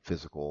about the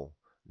physical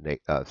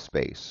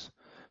space.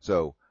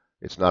 So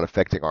it's not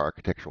affecting our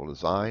architectural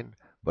design,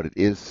 but it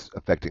is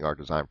affecting our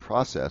design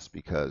process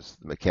because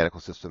the mechanical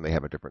system may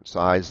have a different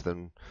size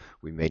than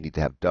we may need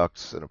to have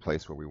ducts in a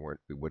place where we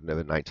wouldn't have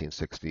in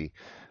 1960.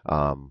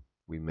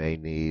 We may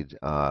need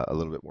a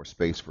little bit more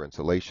space for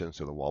insulation,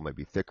 so the wall may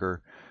be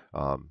thicker.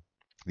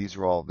 These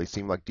are all, they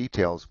seem like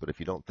details, but if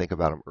you don't think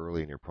about them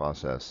early in your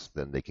process,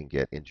 then they can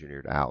get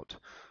engineered out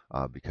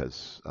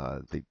because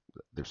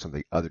there's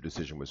some other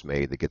decision was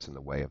made that gets in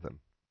the way of them.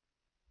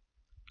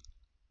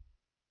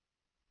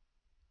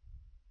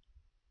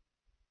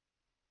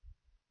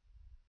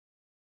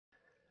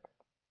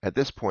 At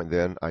this point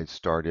then, I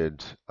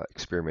started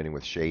experimenting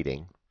with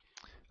shading.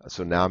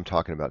 So now I'm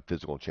talking about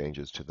physical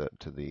changes to the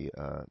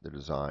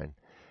design.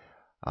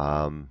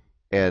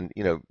 And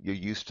you're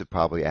used to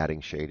probably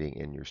adding shading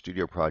in your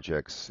studio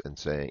projects and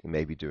saying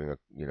maybe doing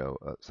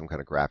some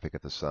kind of graphic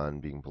at the sun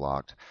being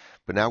blocked,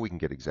 but now we can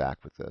get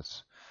exact with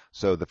this.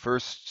 So the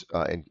first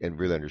and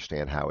really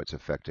understand how it's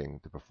affecting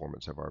the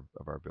performance of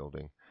our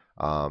building.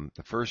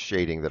 The first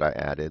shading that I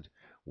added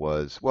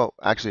was, well,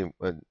 actually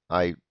when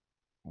I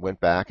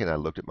went back and I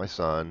looked at my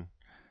sun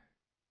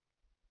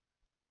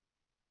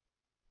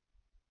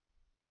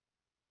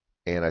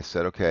and I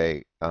said,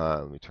 okay,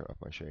 let me turn off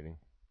my shading.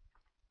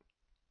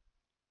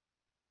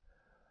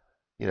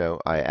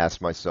 I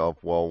asked myself,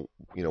 well,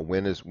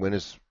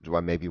 do I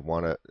maybe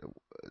want to,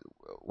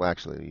 well,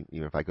 actually,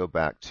 even if I go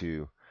back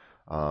to,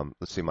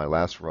 let's see, my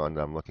last run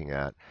that I'm looking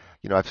at,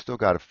 I've still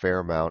got a fair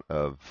amount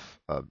of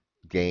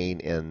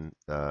gain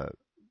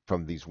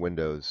from these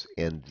windows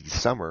in the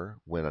summer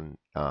when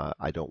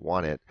I don't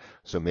want it.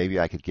 So maybe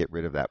I could get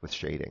rid of that with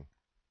shading.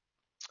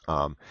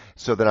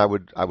 So then I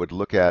would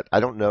look at, I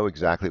don't know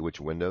exactly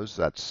which windows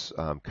that's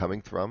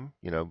coming from,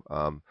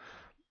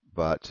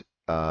 but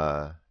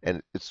and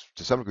it's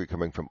to some degree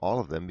coming from all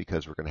of them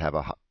because we're going to have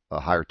a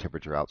higher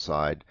temperature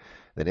outside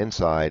than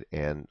inside,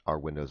 and our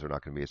windows are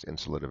not going to be as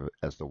insulative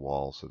as the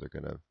walls, so they're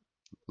going to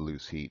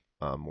lose heat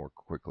more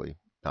quickly,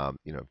 from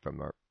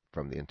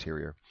the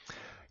interior.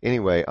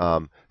 Anyway,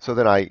 so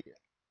then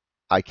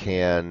I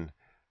can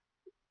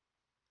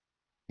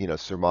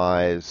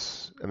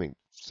surmise. I mean,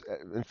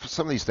 for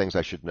some of these things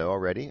I should know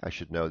already. I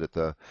should know that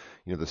the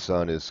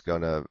sun is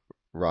going to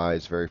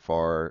rise very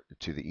far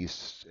to the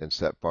east and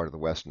set far to the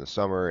west in the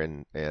summer,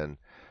 and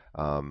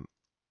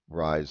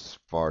rise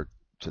far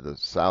to the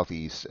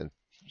southeast and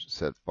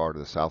set far to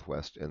the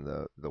southwest in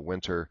the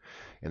winter,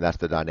 and that's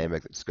the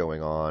dynamic that's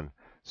going on.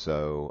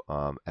 So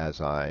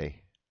as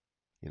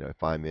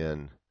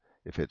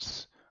if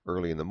it's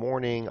early in the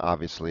morning,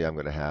 obviously I'm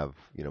going to have,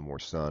 more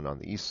sun on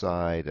the east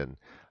side, and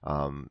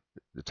um,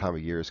 the time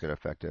of year is going to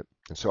affect it.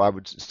 And so I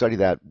would study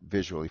that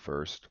visually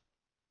first,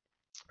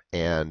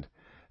 and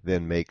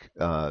then make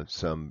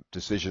some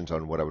decisions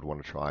on what I would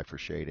want to try for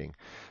shading.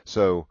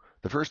 So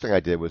the first thing I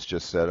did was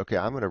just said, okay,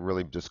 I'm going to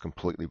really just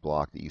completely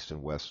block the east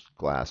and west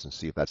glass and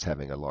see if that's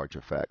having a large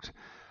effect,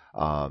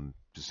 to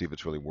see if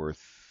it's really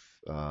worth,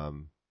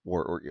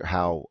 or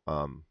how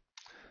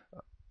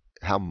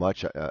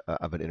much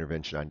of an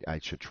intervention I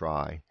should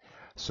try.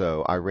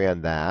 So I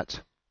ran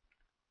that,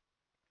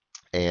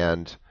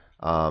 and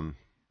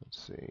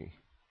let's see,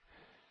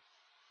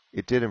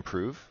 it did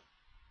improve.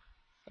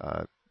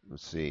 Uh,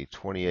 let's see,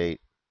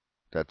 28.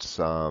 That's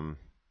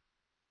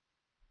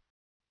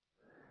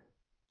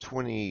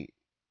 28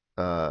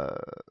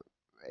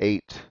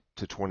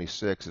 to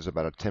 26 is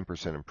about a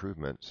 10%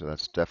 improvement, so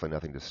that's definitely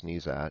nothing to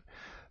sneeze at.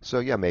 So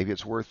yeah, maybe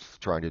it's worth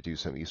trying to do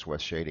some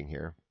east-west shading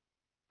here.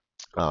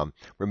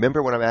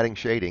 Remember when I'm adding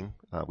shading,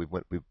 we've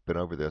been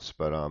over this,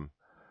 but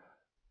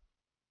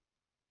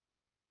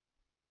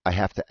I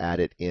have to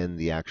add it in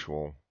the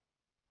actual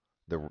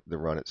the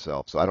run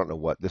itself. So I don't know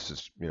what this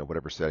is,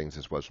 whatever settings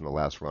this was from the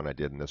last run I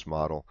did in this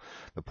model.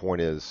 The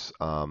point is,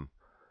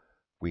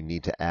 we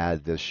need to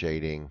add this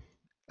shading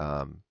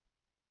um,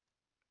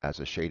 as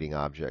a shading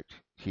object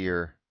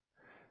here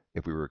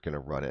if we were going to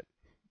run it.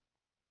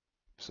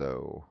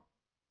 So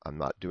I'm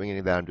not doing any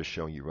of that. I'm just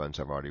showing you runs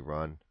I've already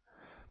run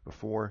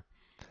before,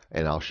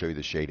 and I'll show you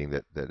the shading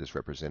that is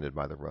represented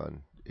by the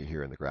run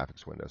here in the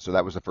graphics window. So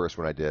that was the first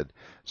one I did.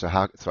 So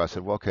I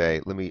said, well,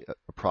 okay, let me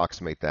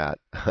approximate that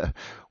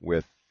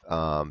with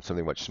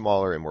something much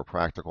smaller and more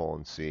practical,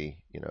 and see,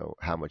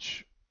 how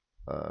much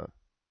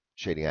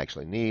shading I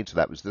actually need. So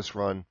that was this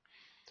run.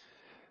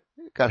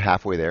 Got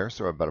halfway there,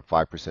 so about a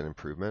 5%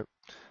 improvement.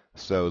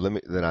 So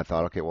then I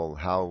thought, okay, well,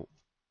 how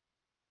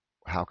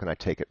can I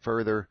take it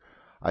further?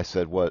 I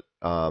said, what?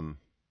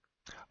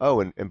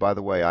 Oh, and by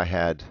the way, I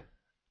had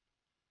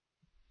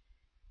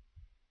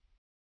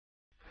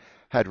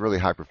really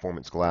high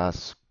performance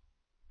glass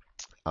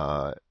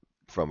uh,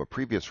 from a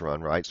previous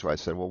run, right? So I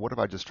said, well, what if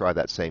I just try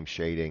that same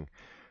shading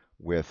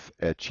with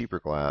a cheaper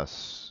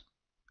glass?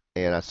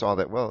 And I saw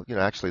that, well,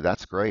 actually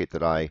that's great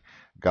that I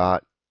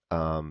got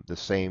the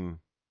same.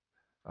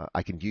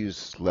 I can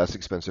use less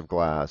expensive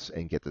glass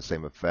and get the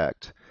same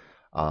effect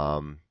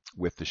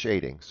with the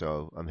shading.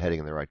 So I'm heading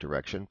in the right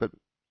direction. But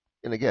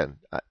and again,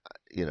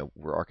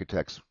 we're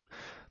architects.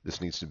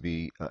 This needs to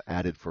be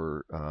added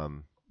for,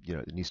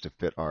 it needs to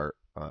fit our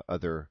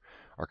other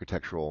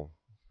architectural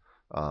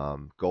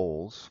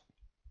goals.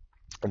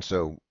 And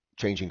so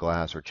changing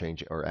glass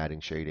or adding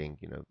shading,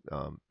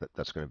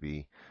 that's going to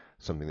be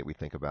something that we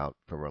think about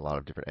from a lot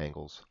of different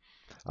angles.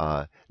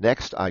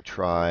 Next, I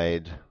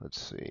tried, let's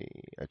see,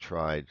 I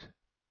tried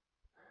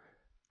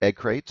egg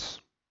crates,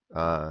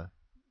 because,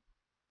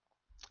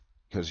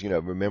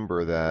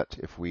 remember that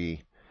if we're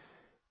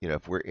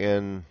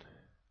in,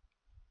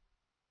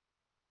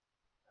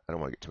 I don't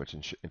want to get too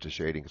much into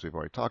shading because we've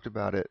already talked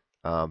about it,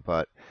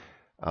 but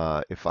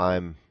if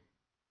I'm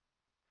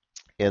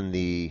in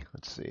the,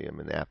 let's see, I'm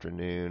in the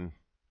afternoon,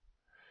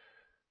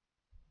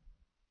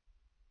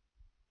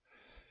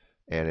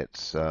 and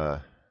it's,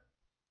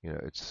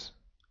 it's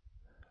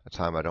a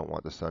time I don't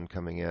want the sun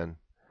coming in.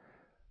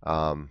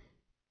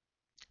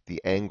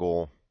 The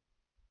angle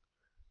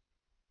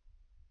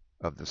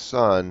of the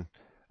sun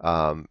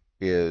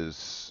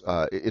is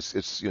it's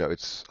so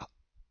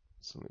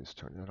let me just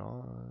turn that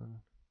on.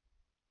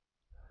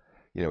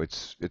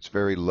 It's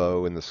very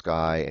low in the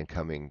sky and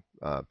coming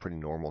pretty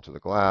normal to the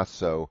glass.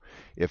 So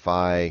if it's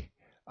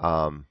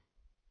a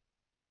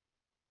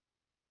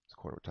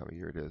quarter what time of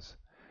year it is.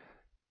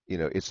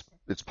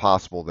 It's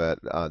possible that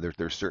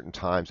there's certain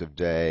times of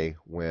day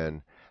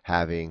when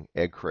having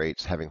egg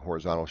crates, having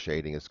horizontal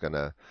shading is going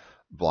to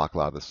block a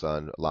lot of the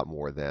sun a lot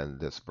more than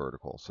this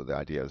vertical. So the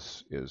idea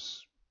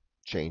is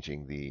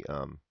changing the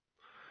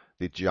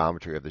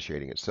geometry of the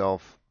shading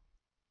itself.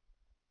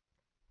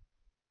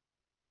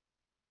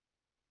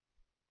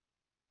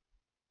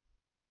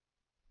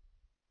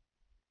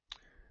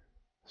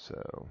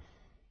 So,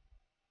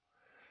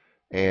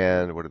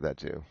 and what did that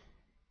do?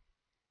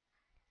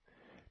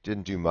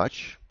 Didn't do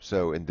much.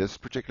 So in this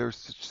particular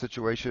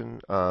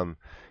situation,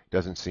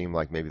 doesn't seem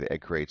like maybe the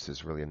egg crates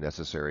is really a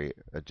necessary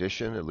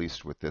addition, at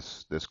least with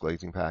this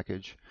glazing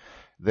package.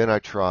 Then I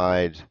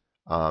tried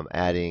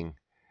adding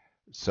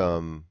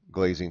some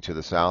glazing to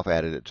the south,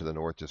 added it to the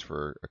north just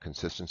for a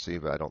consistency,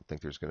 but I don't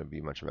think there's going to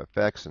be much of an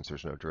effect since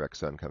there's no direct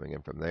sun coming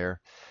in from there.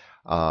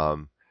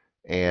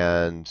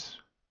 And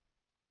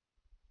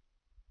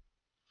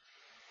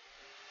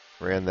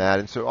ran that,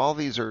 and so all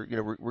these are,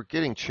 we're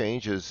getting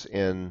changes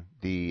in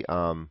the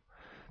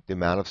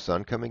amount of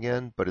sun coming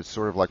in, but it's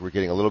sort of like we're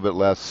getting a little bit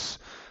less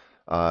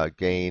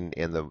gain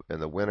in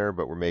the winter,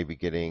 but we're maybe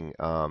getting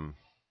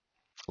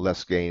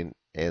less gain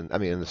in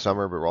the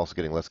summer, but we're also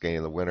getting less gain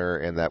in the winter,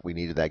 and that we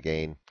needed that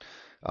gain,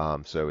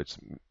 so it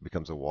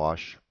becomes a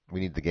wash. We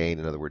need the gain,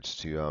 in other words,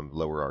 to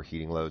lower our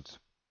heating loads.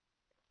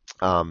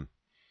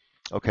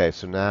 Okay,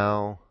 so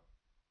now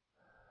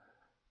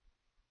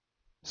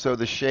So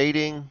the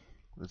shading,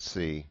 let's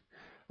see.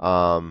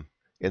 Um,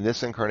 in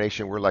this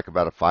incarnation, we're like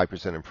about a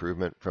 5%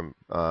 improvement from,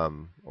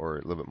 or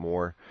a little bit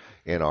more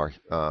in our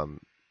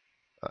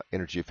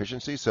energy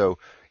efficiency. So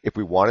if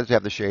we wanted to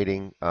have the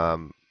shading,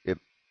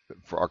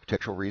 for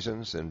architectural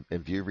reasons and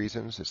view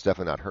reasons, it's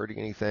definitely not hurting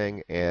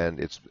anything, and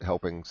it's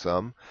helping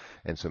some.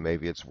 And so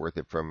maybe it's worth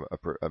it from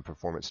a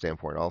performance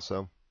standpoint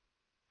also.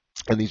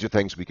 And these are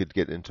things we could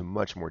get into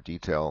much more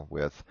detail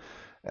with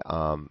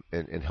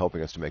in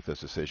helping us to make those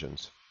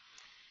decisions.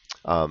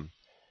 Um,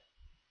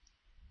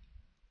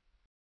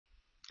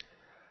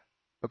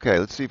 okay,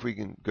 let's see if we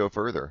can go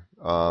further.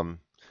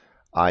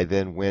 I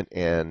then went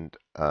and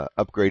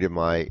upgraded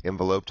my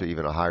envelope to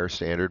even a higher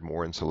standard,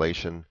 more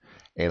insulation,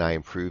 and I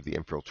improved the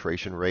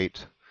infiltration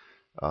rate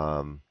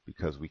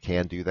because we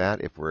can do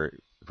that. If we're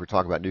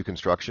talking about new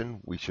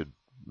construction, we should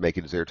make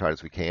it as airtight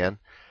as we can,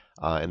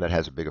 and that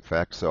has a big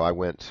effect. So I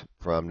went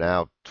from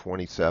now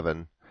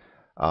 27,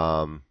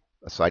 a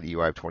site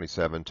EUI of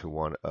 27 to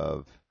one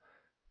of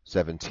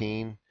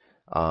 17,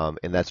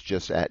 and that's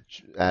just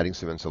adding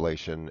some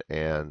insulation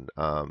and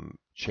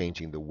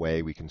changing the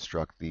way we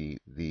construct the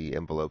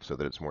envelope so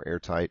that it's more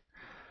airtight.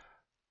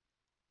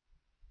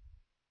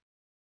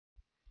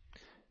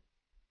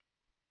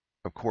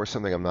 Of course,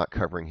 something I'm not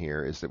covering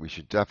here is that we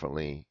should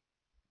definitely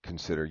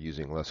consider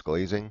using less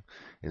glazing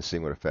and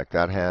seeing what effect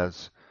that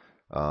has.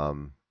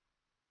 Um,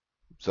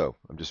 so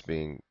I'm just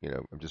I'm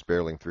just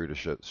barreling through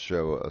to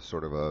show a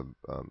sort of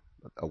a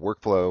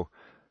workflow,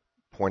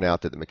 point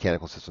out that the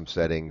mechanical system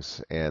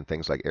settings and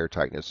things like air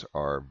tightness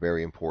are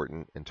very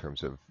important in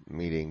terms of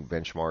meeting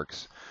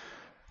benchmarks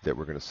that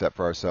we're going to set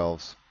for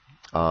ourselves.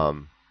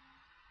 Um,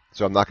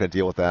 so I'm not going to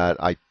deal with that.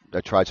 I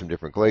tried some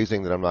different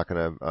glazing that I'm not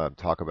going to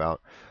talk about.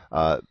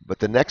 But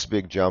the next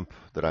big jump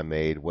that I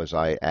made was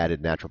I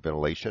added natural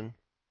ventilation,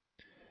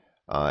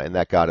 and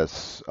that got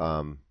us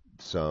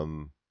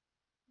some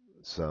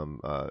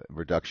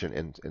reduction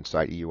in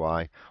site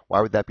EUI.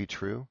 Why would that be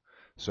true?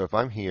 So if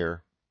I'm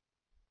here,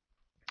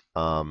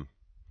 um,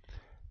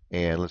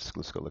 and let's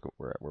go look at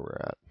where we're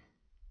at.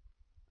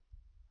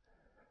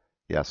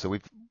 Yeah, so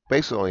we've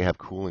basically only have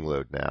cooling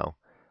load now,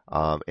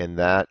 and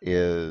that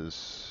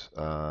is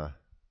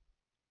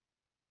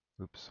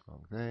oops,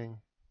 wrong thing.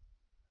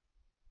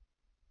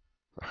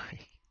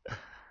 Sorry.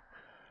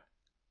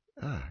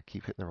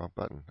 Keep hitting the wrong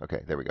button.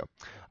 Okay, there we go.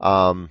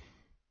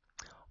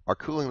 Our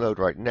cooling load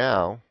right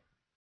now,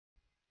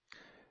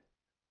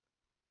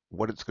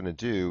 what it's going to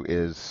do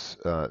is,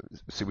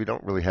 see, we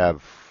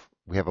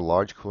have a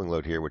large cooling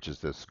load here, which is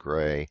this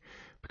gray,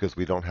 because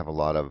we don't have a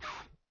lot of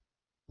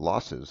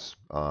losses,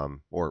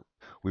 or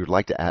we would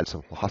like to add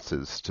some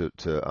losses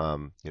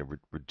to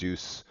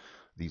reduce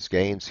these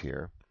gains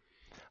here.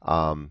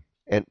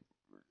 And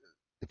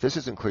if this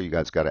isn't clear, you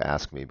guys got to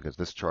ask me because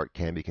this chart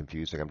can be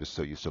confusing. I'm just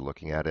so used to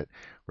looking at it.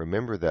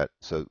 Remember that,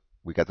 so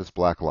we got this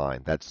black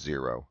line, that's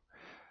 0.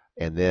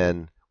 And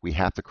then we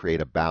have to create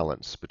a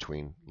balance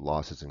between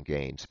losses and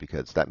gains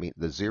because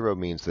the 0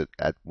 means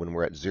that when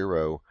we're at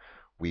 0,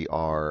 we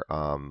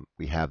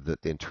have the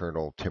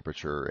internal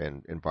temperature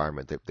and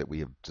environment that we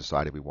have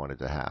decided we wanted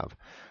to have.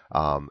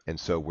 And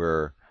so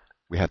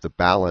we have to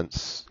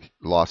balance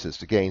losses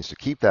to gains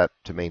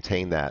to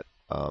maintain that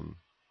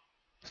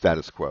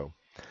status quo.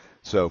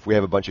 So if we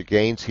have a bunch of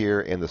gains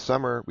here in the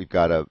summer, we've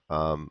got to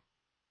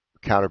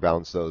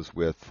counterbalance those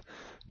with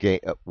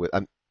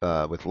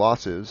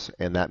losses,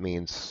 and that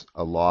means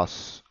a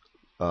loss.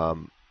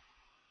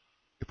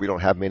 If we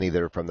don't have many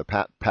that are from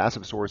the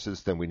passive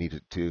sources, then we need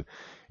to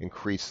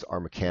increase our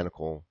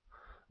mechanical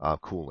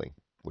cooling,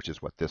 which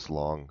is what this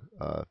long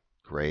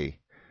gray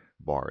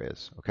bar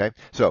is. Okay,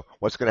 so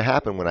what's going to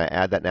happen when I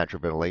add that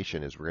natural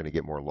ventilation is we're going to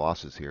get more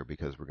losses here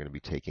because we're going to be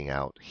taking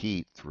out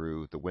heat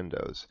through the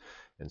windows,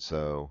 and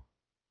so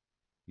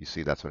you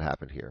see that's what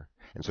happened here.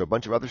 And so a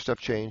bunch of other stuff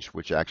changed,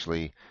 which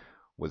actually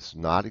was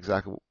not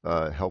exactly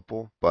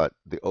helpful, but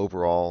the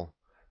overall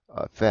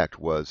effect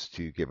was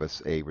to give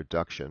us a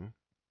reduction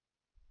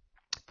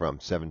from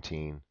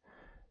 17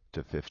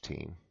 to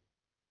 15.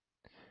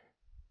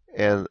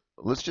 And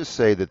let's just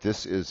say that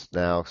this is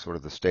now sort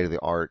of the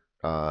state-of-the-art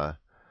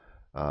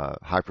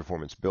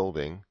high-performance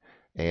building,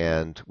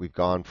 and we've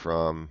gone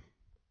from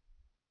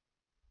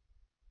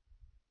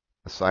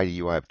a site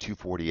EUI of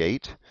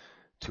 248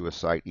 to a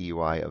site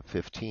EUI of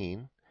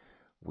 15.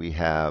 We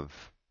have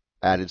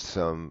added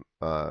some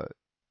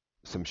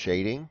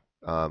shading,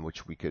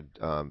 which we could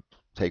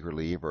take or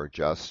leave or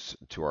adjust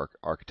to our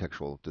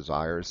architectural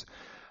desires.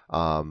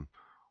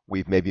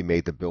 We've maybe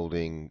made the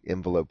building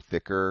envelope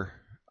thicker,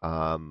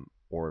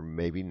 or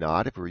maybe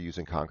not if we were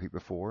using concrete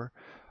before.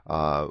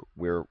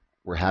 We're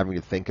having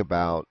to think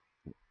about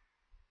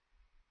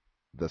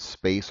the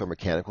space our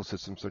mechanical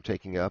systems are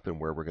taking up and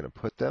where we're going to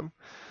put them.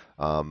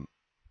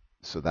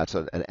 So that's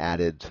an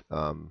added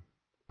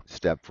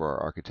step for our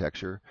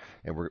architecture,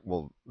 and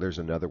there's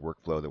another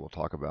workflow that we'll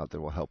talk about that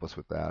will help us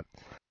with that.